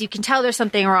eyes, you can tell there's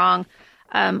something wrong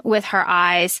with her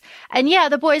eyes. And yeah,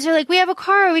 the boys are like, we have a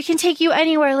car. We can take you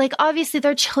anywhere. Obviously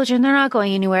they're children. They're not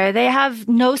going anywhere. They have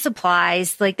no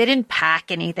supplies. They didn't pack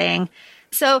anything.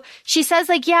 So she says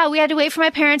yeah, we had to wait for my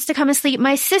parents to come and sleep.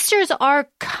 My sisters are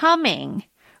coming,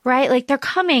 right? They're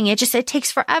coming. It takes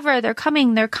forever. They're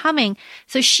coming.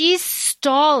 So she's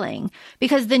stalling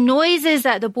because the noises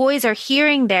that the boys are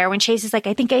hearing there when Chase is I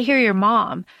think I hear your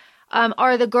mom,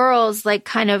 are the girls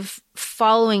kind of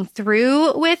following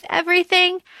through with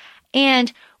everything. And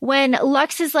when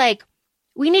Lux is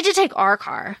we need to take our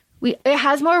car. It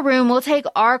has more room. We'll take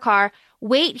our car.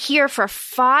 Wait here for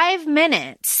 5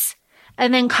 minutes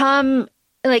and then come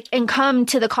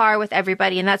to the car with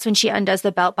everybody. And that's when she undoes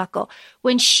the belt buckle.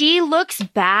 When she looks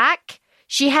back,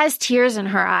 she has tears in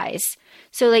her eyes.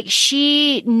 So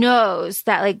she knows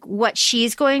that what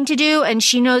she's going to do. And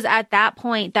she knows at that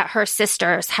point that her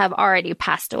sisters have already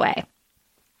passed away.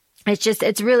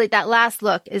 It's really, that last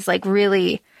look is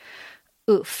really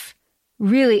oof.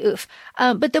 Really oof.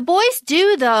 But the boys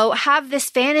do, though, have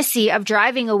this fantasy of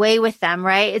driving away with them,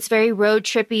 right? It's very road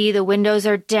trippy. The windows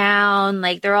are down,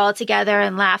 they're all together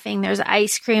and laughing. There's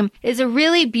ice cream. It's a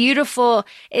really beautiful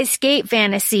escape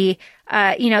fantasy.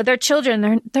 They're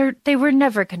children. They were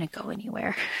never going to go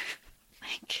anywhere.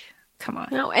 Come on.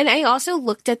 No, and I also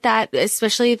looked at that,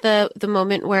 especially the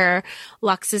moment where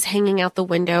Lux is hanging out the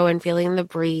window and feeling the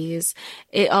breeze.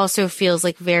 It also feels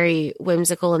very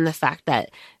whimsical in the fact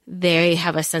that they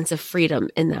have a sense of freedom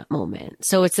in that moment.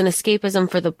 So it's an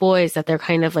escapism for the boys that they're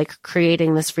kind of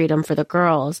creating this freedom for the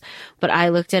girls. But I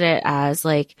looked at it as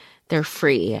they're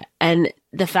free. And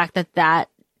the fact that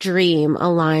dream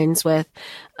aligns with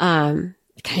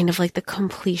kind of the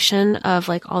completion of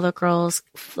all the girls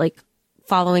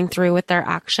following through with their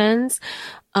actions,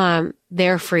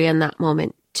 they're free in that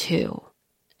moment too.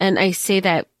 And I say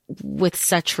that with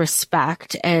such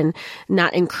respect and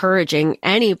not encouraging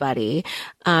anybody.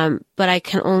 But I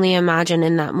can only imagine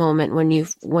in that moment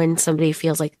when somebody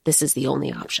feels this is the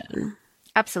only option.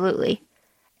 Absolutely.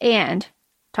 And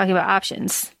talking about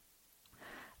options,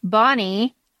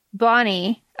 Bonnie.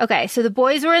 Okay. So the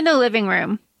boys were in the living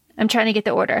room. I'm trying to get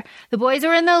the order. The boys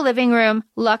were in the living room.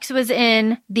 Lux was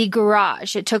in the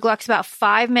garage. It took Lux about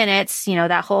 5 minutes,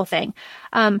 that whole thing.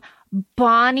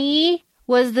 Bonnie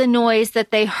was the noise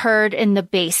that they heard in the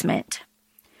basement.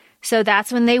 So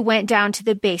that's when they went down to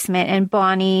the basement and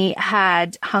Bonnie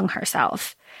had hung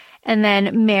herself. And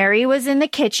then Mary was in the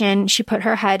kitchen. She put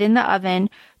her head in the oven.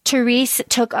 Therese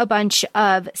took a bunch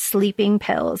of sleeping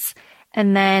pills.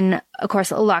 And then, of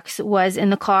course, Lux was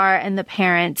in the car and the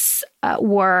parents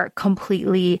were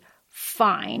completely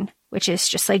fine, which is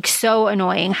just so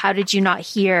annoying. How did you not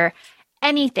hear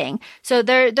anything? So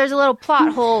there's a little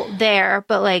plot hole there,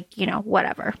 but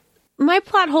whatever. My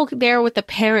plot hole there with the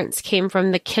parents came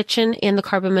from the kitchen and the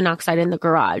carbon monoxide in the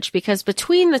garage, because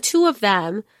between the two of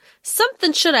them,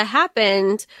 something should have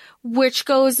happened, which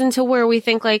goes into where we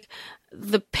think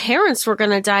the parents were going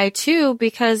to die too,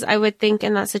 because I would think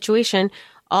in that situation,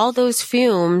 all those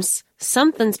fumes,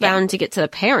 something's bound to get to the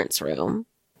parents' room.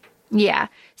 Yeah.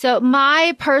 So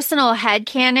my personal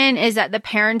headcanon is that the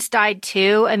parents died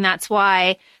too. And that's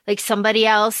why somebody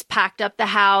else packed up the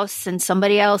house and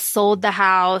somebody else sold the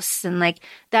house. And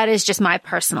that is just my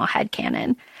personal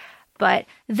headcanon. But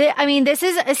this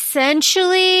is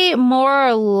essentially more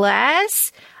or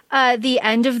less the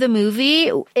end of the movie.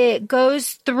 It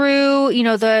goes through,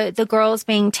 the girls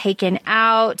being taken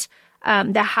out,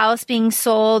 the house being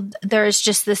sold. There's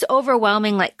just this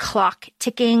overwhelming clock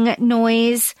ticking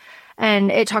noise.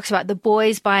 And it talks about the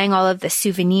boys buying all of the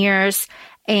souvenirs.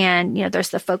 And, there's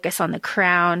the focus on the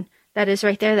crown that is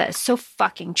right there. That is so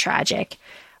fucking tragic.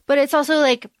 But it's also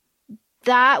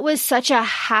that was such a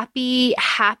happy,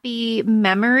 happy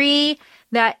memory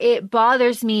that it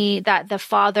bothers me that the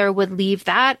father would leave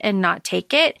that and not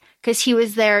take it, because he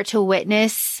was there to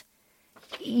witness,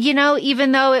 you know,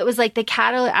 even though it was like the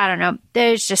catalyst, I don't know.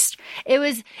 There's just, it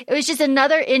was just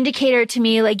another indicator to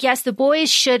me, like, yes, the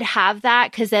boys should have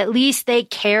that because at least they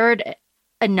cared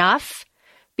enough,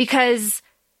 because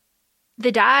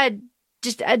the dad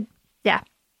just, yeah,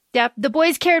 the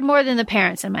boys cared more than the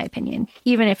parents, in my opinion,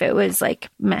 even if it was like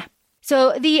meh.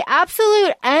 So the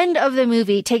absolute end of the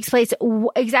movie takes place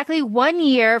exactly 1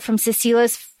 year from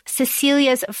Cecilia's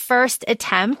first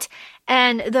attempt.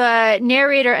 And the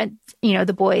narrator and, you know,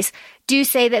 the boys do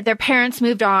say that their parents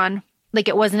moved on like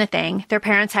it wasn't a thing. Their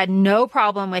parents had no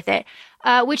problem with it,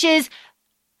 which is,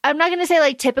 I'm not going to say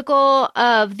like typical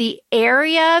of the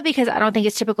area, because I don't think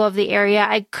it's typical of the area.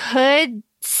 I could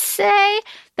say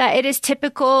that it is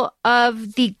typical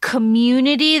of the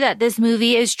community that this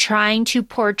movie is trying to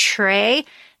portray,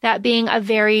 that being a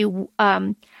very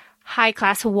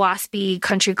high-class, waspy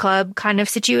country club kind of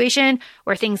situation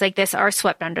where things like this are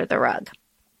swept under the rug.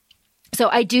 So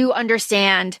I do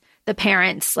understand the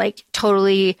parents like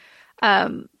totally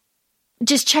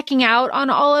just checking out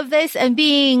on all of this and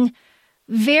being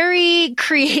very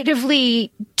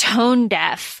creatively tone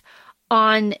deaf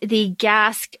on the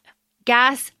gas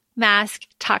mask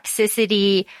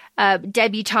toxicity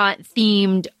debutante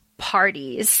themed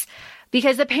parties,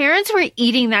 because the parents were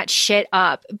eating that shit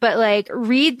up. But like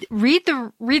read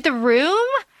the room,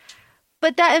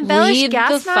 but that embellished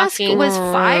gas mask was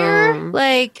fire.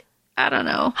 Like, I don't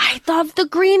know. I love the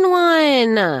green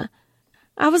one.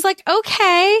 I was like,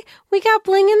 okay, we got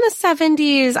bling in the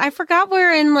 70s. I forgot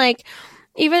we're in like,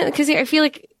 even because I feel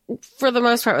like for the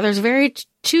most part, there's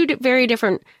two very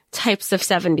different types of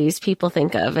 70s people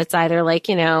think of. It's either like,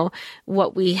 you know,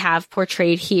 what we have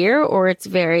portrayed here, or it's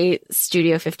very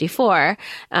Studio 54,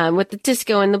 with the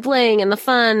disco and the bling and the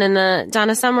fun and the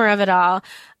Donna Summer of it all.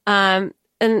 And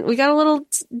we got a little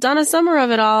Donna Summer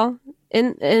of it all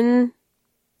in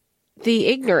the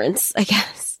ignorance, I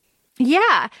guess.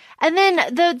 Yeah. And then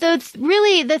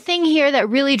the thing here that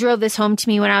really drove this home to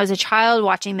me when I was a child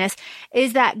watching this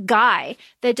is that guy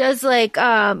that does like,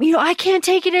 you know, I can't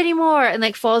take it anymore, and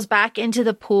like falls back into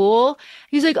the pool.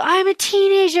 He's like, I'm a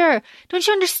teenager. Don't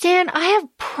you understand? I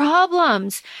have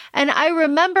problems. And I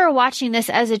remember watching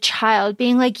this as a child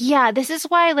being like, yeah, this is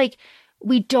why like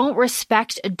we don't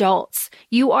respect adults.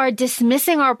 You are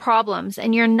dismissing our problems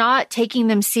and you're not taking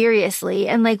them seriously.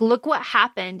 And like, look what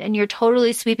happened. And you're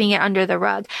totally sweeping it under the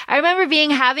rug. I remember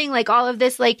having like all of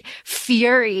this like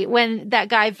fury when that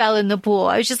guy fell in the pool.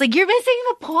 I was just like, you're missing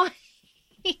the point.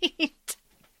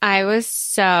 I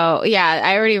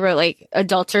already wrote like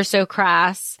adults are so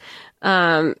crass.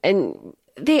 And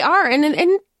they are.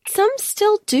 And some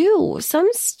still do.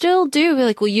 Be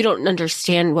like, well, you don't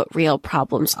understand what real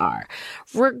problems are.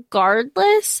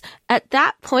 Regardless, at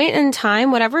that point in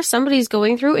time, whatever somebody's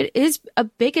going through, it is a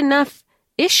big enough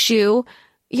issue.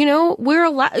 You know,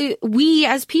 we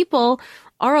as people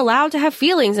are allowed to have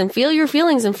feelings and feel your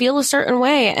feelings and feel a certain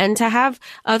way, and to have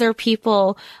other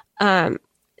people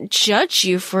judge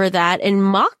you for that and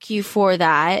mock you for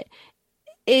that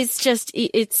is just,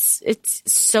 it's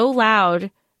so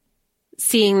loud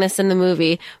seeing this in the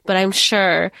movie. But I'm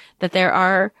sure that there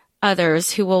are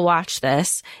others who will watch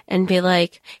this and be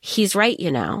like, he's right,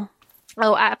 you know.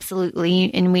 Oh,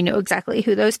 absolutely. And we know exactly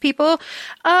who those people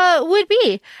would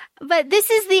be. But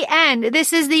this is the end.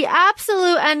 This is the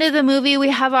absolute end of the movie. We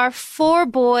have our 4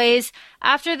 boys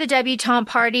after the debutante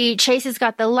party. Chase has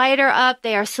got the lighter up.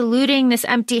 They are saluting this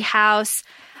empty house.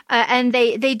 And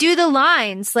they do the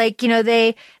lines like, you know,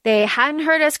 they hadn't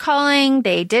heard us calling.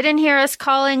 They didn't hear us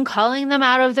calling them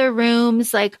out of their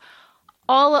rooms, like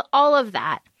all of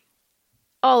that.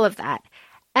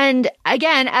 And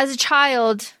again, as a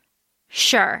child,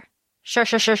 sure.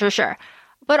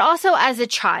 But also as a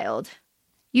child,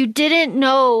 you didn't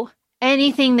know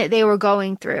anything that they were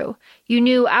going through. You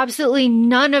knew absolutely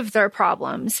none of their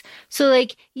problems. So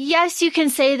like, yes, you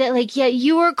can say that like, yeah,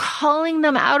 you were calling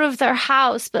them out of their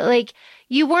house, but like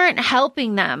you weren't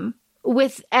helping them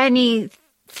with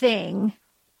anything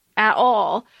at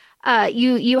all.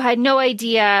 You had no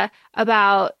idea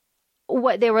about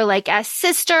what they were like as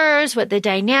sisters, what the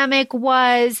dynamic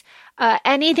was,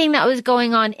 anything that was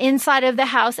going on inside of the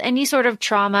house, any sort of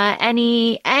trauma,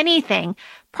 anything,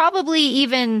 probably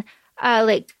even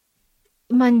like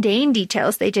mundane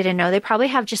details they didn't know. They probably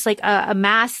have just like a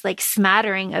mass like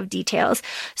smattering of details.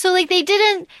 So like they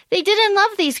didn't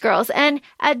love these girls. And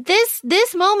at this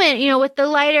moment, you know, with the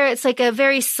lighter, it's like a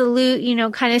very salute, you know,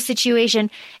 kind of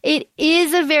situation. It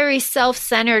is a very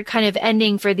self-centered kind of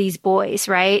ending for these boys,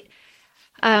 right?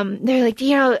 they're like,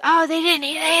 you know,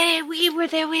 oh, we were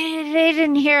there, they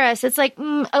didn't hear us. It's like,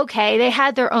 okay, they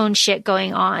had their own shit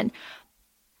going on.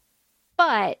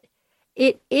 But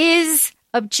it is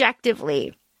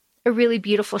objectively a really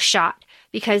beautiful shot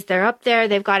because they're up there,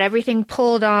 they've got everything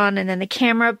pulled on, and then the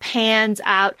camera pans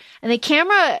out, and the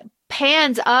camera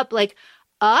pans up, like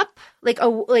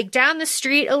down the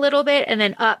street a little bit, and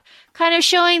then up, kind of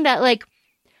showing that, like,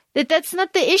 that's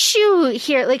not the issue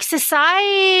here. Like,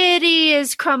 society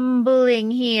is crumbling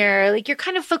here. Like, you're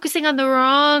kind of focusing on the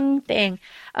wrong thing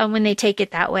when they take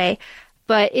it that way.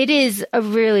 But it is a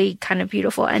really kind of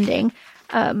beautiful ending,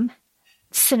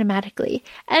 cinematically.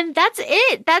 And that's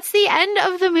it. That's the end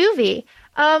of the movie.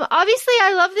 Obviously,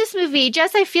 I love this movie.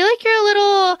 Jess, I feel like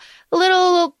you're a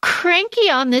little cranky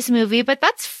on this movie, but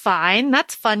that's fine.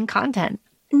 That's fun content.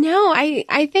 No,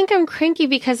 I think I'm cranky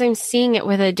because I'm seeing it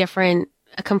with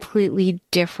a completely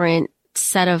different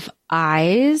set of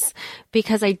eyes,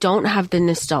 because I don't have the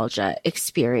nostalgia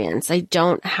experience.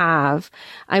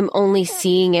 I'm only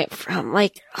seeing it from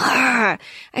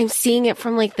I'm seeing it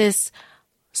from like this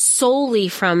solely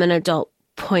from an adult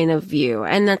point of view.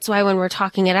 And that's why when we're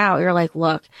talking it out, you're like,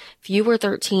 look, if you were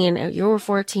 13 or you were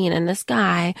 14 and this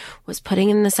guy was putting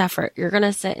in this effort, you're going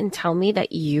to sit and tell me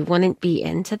that you wouldn't be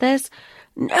into this?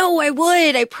 No, I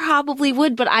would. I probably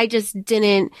would, but I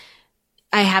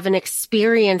haven't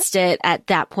experienced it at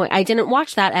that point. I didn't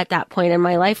watch that at that point in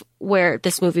my life where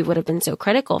this movie would have been so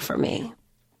critical for me.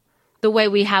 The way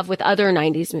we have with other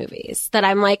 90s movies that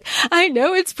I'm like, I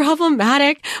know it's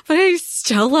problematic, but I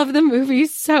still love the movie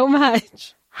so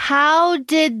much. How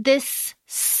did this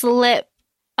slip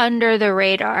under the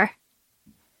radar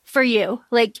for you?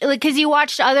 Like, cause you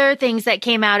watched other things that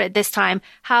came out at this time.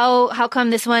 How come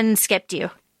this one skipped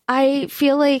you? I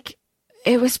feel like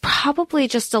it was probably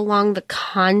just along the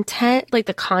content, like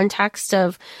the context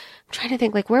of, I'm trying to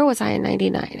think, like, where was I in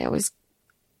 99?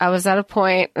 I was at a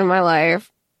point in my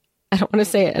life. I don't want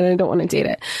to say it and I don't want to date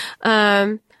it.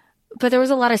 But there was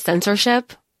a lot of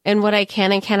censorship in what I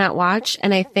can and cannot watch.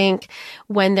 And I think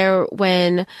when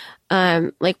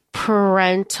like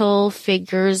parental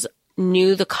figures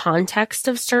knew the context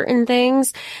of certain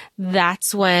things,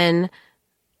 that's when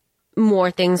more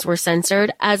things were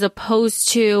censored, as opposed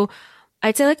to,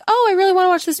 I'd say like, oh, I really want to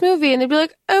watch this movie. And they'd be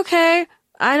like, okay,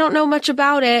 I don't know much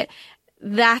about it.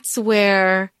 That's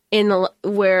where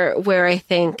where I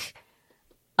think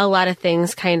a lot of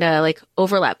things kind of like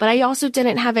overlap. But I also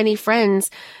didn't have any friends,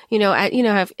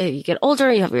 if you get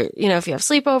older, you have your, if you have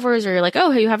sleepovers or you're like,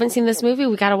 oh, you haven't seen this movie,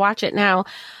 we got to watch it now.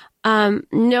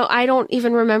 No, I don't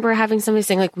even remember having somebody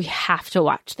saying like, we have to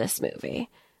watch this movie.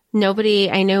 Nobody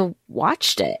I know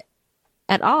watched it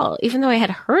at all, even though I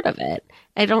had heard of it.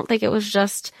 I don't think it was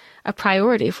just a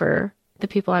priority for the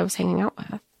people I was hanging out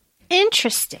with.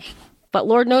 Interesting. But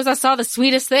Lord knows I saw the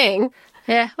sweetest thing.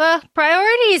 Yeah, well,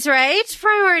 priorities, right?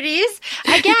 Priorities.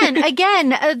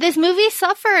 Again, this movie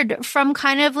suffered from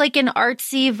kind of like an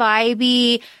artsy,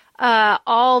 vibey,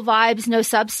 all vibes, no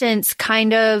substance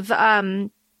kind of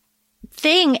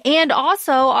thing. And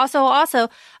also,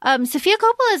 Sofia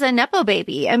Coppola is a Nepo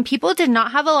baby, and people did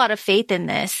not have a lot of faith in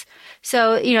this.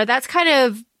 So, that's kind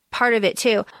of part of it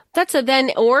too. That's a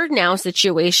then or now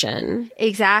situation.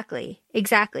 Exactly.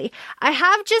 I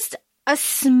have just a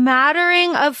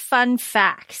smattering of fun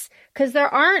facts because there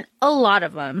aren't a lot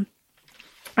of them.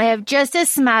 I have just a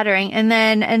smattering, and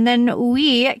then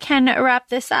we can wrap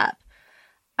this up.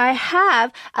 I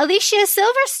have Alicia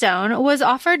Silverstone was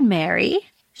offered Mary.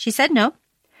 She said no.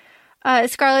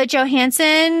 Scarlett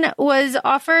Johansson was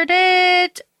offered a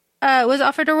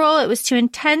role. It was too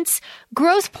intense.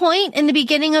 Grosse Pointe in the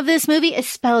beginning of this movie is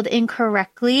spelled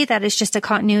incorrectly. That is just a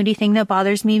continuity thing that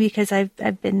bothers me because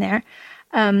I've been there.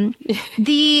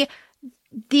 The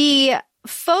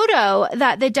photo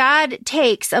that the dad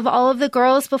takes of all of the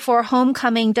girls before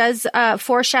homecoming does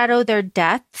foreshadow their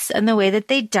deaths and the way that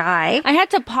they die. I had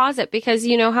to pause it because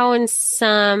you know how in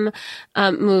some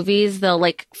movies they'll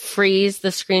like freeze the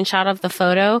screenshot of the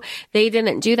photo? They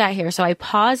didn't do that here. So I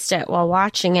paused it while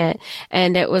watching it,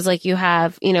 and it was like you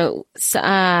have,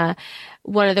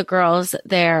 one of the girls,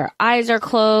 their eyes are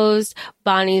closed.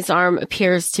 Bonnie's arm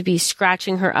appears to be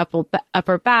scratching her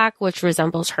upper back, which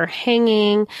resembles her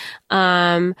hanging.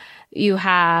 You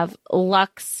have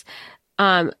Lux.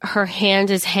 Her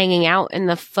hand is hanging out in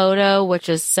the photo, which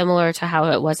is similar to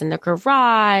how it was in the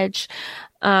garage.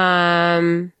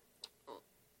 Oh,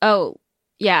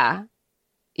 yeah.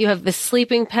 You have the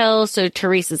sleeping pill, so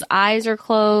Teresa's eyes are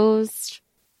closed.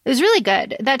 It was really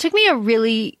good. That took me a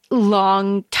really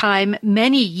long time,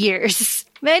 many years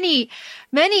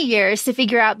to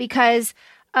figure out because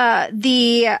Bonnie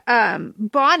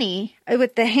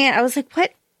with the hand. I was like,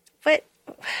 what?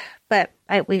 But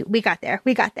we got there.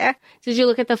 We got there. Did you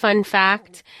look at the fun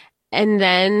fact and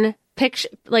then pick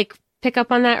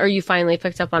up on that, or you finally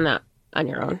picked up on that on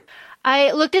your own?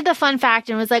 I looked at the fun fact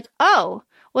and was like, oh,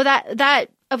 well, that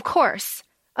of course.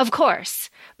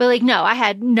 But like, no, I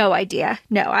had no idea.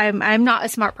 No, I'm not a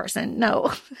smart person.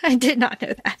 No, I did not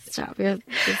know that. Stop. You're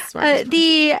smart.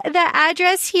 The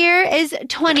address here is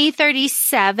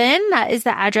 2037. That is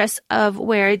the address of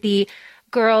where the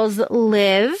girls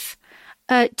live.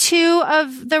 Two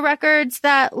of the records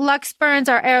that Lux burns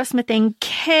are Aerosmith and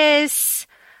Kiss.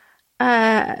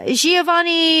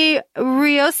 Giovanni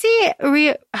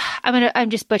Riosi, I'm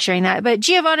just butchering that, but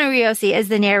Giovanni Riosi is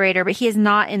the narrator, but he is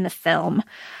not in the film.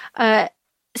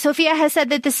 Sophia has said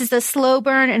that this is a slow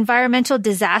burn environmental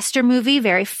disaster movie.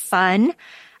 Very fun.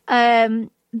 A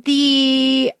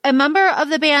member of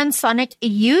the band Sonic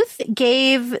Youth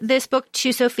gave this book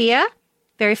to Sophia.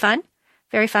 Very fun.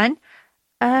 Very fun.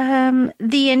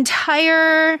 The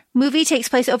entire movie takes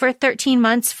place over 13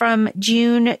 months from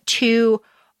June to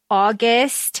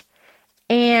August,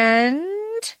 and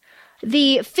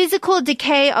the physical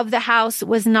decay of the house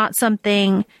was not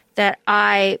something that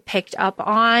I picked up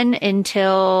on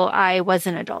until I was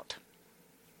an adult.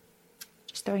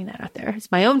 Just throwing that out there.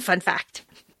 It's my own fun fact.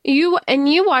 You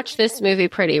watch this movie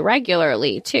pretty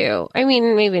regularly too. I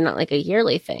mean, maybe not like a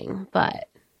yearly thing, but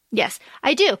yes,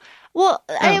 I do. Well,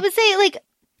 I would say like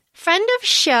friend of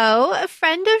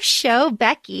show,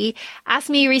 Becky, asked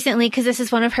me recently, because this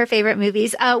is one of her favorite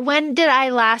movies, when did I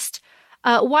last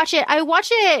watch it? I watch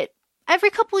it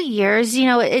every couple of years. You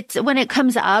know, it's when it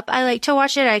comes up, I like to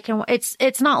watch it.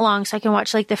 It's not long, so I can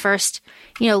watch like the first,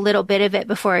 little bit of it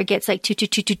before it gets like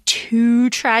too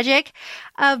tragic.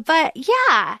 But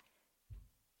yeah,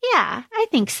 I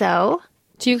think so.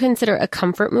 Do you consider it a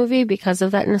comfort movie because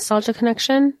of that nostalgia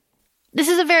connection? This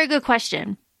is a very good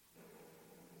question.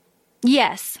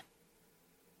 Yes,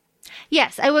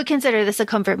 I would consider this a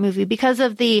comfort movie because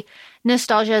of the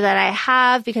nostalgia that I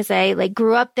have, because I like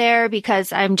grew up there,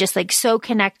 because I'm just like so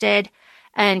connected,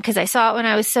 and because I saw it when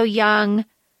I was so young,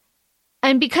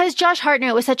 and because Josh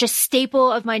Hartnett was such a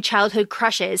staple of my childhood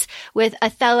crushes with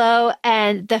Othello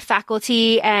and The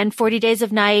Faculty and 40 Days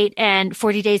of Night and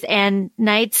 40 Days and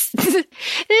Nights. It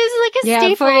was like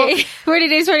a staple. 40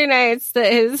 Days, 40 Nights.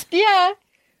 That is.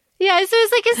 Yeah, so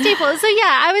it's like a staple. So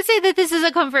yeah, I would say that this is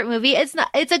a comfort movie. It's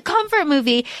a comfort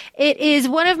movie. It is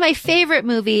one of my favorite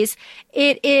movies.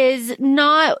 It is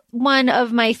not one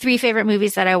of my 3 favorite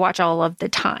movies that I watch all of the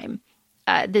time.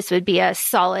 This would be a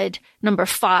solid number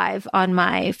 5 on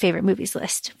my favorite movies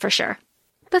list for sure.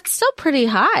 That's still pretty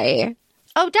high.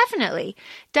 Oh, definitely.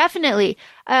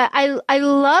 I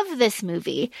love this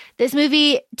movie. This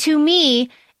movie to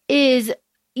me is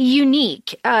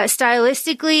unique,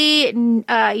 stylistically,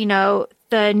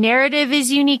 the narrative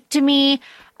is unique to me.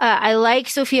 I like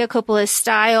Sofia Coppola's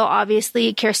style.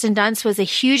 Obviously, Kirsten Dunst was a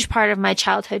huge part of my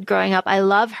childhood growing up. I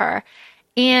love her.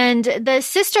 And the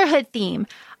sisterhood theme.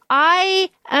 I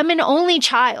am an only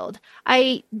child.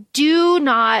 I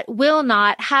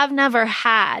have never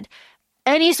had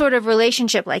any sort of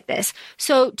relationship like this.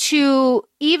 So to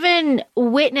even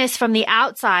witness from the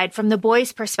outside, from the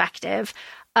boys' perspective,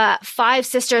 5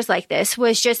 sisters like this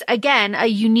was just, again, a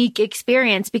unique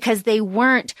experience because they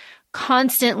weren't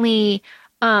constantly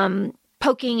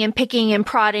poking and picking and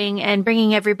prodding and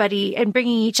bringing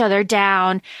each other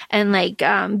down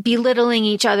and belittling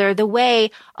each other the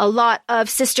way a lot of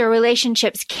sister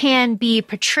relationships can be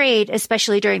portrayed,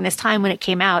 especially during this time when it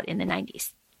came out in the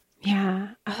 90s. Yeah.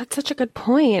 Oh, that's such a good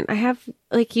point. I have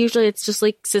usually it's just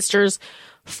sisters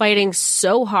fighting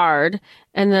so hard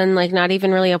and then not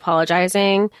even really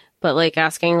apologizing, but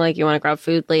asking you want to grab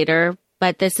food later.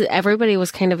 But everybody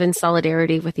was kind of in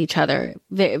solidarity with each other.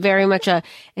 Very much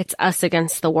it's us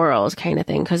against the world kind of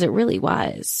thing. Cause it really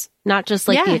was not just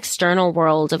the external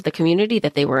world of the community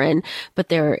that they were in, but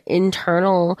their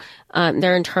internal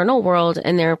world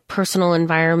and their personal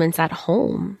environments at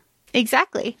home.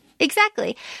 Exactly.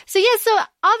 So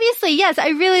obviously, yes, I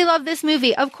really love this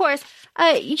movie. Of course,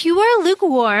 you are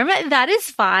lukewarm. That is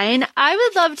fine. I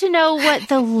would love to know what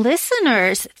the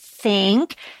listeners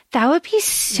think. That would be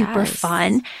super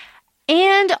fun.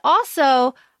 And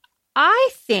also, I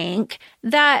think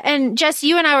that, and Jess,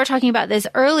 you and I were talking about this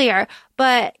earlier,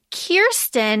 but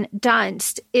Kirsten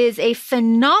Dunst is a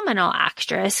phenomenal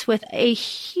actress with a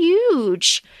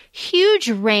huge, huge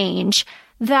range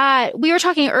that we were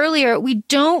talking earlier. We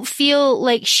don't feel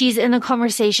like she's in the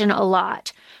conversation a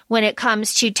lot when it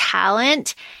comes to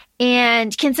talent.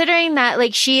 And considering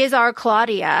that she is our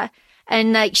Claudia,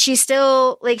 and like she's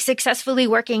still like successfully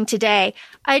working today.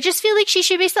 I just feel like she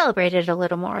should be celebrated a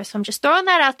little more. So I'm just throwing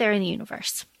that out there in the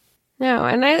universe. No,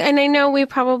 and I know we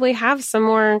probably have some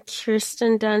more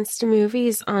Kirsten Dunst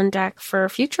movies on deck for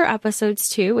future episodes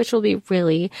too, which will be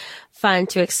really fun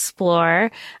to explore.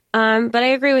 But I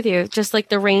agree with you. Just like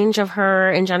the range of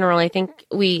her in general, I think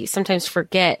we sometimes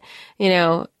forget,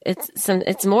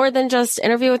 it's more than just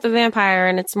Interview with the Vampire,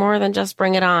 and it's more than just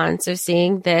Bring It On. So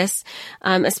seeing this,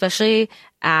 especially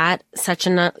at such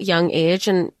a young age,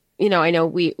 and, I know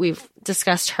we've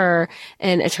discussed her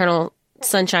in Eternal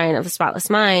Sunshine of the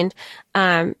Spotless Mind.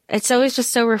 It's always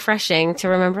just so refreshing to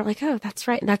remember, like, oh, that's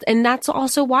right. And that's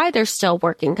also why they're still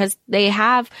working, because they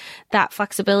have that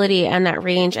flexibility and that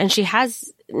range. And she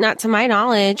has, not to my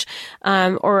knowledge,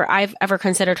 or I've ever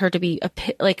considered her to be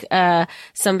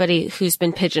somebody who's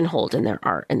been pigeonholed in their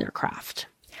art and their craft.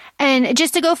 And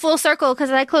just to go full circle,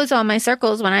 because I close all my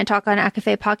circles when I talk on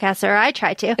ACOFAE podcasts, or I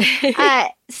try to.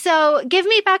 So Give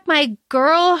Me Back My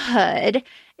Girlhood.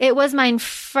 It was mine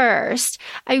first.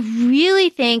 I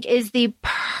really think is the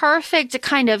perfect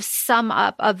kind of sum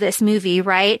up of this movie,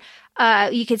 right?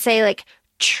 You could say like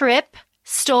Trip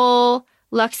stole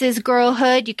Lux's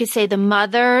girlhood. You could say the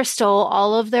mother stole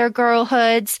all of their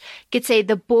girlhoods. You could say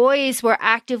the boys were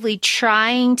actively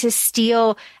trying to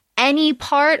steal any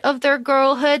part of their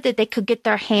girlhood that they could get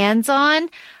their hands on.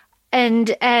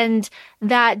 And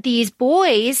that these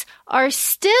boys are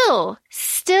still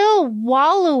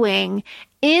wallowing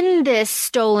in this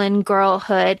stolen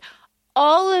girlhood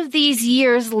all of these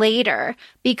years later,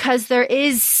 because there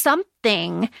is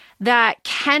something that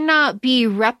cannot be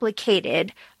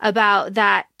replicated about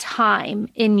that time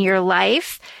in your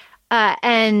life.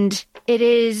 And it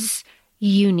is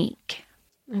unique.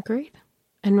 Agreed.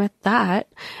 And with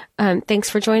that,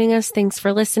 thanks for joining us. Thanks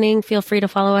for listening. Feel free to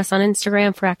follow us on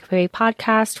Instagram for ACOFAE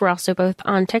Podcast. We're also both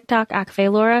on TikTok,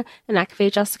 ACOFAE Laura and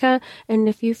ACOFAE Jessica. And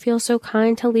if you feel so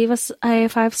kind to leave us a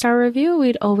 5-star review,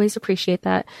 we'd always appreciate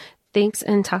that. Thanks,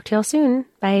 and talk to y'all soon.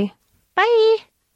 Bye. Bye.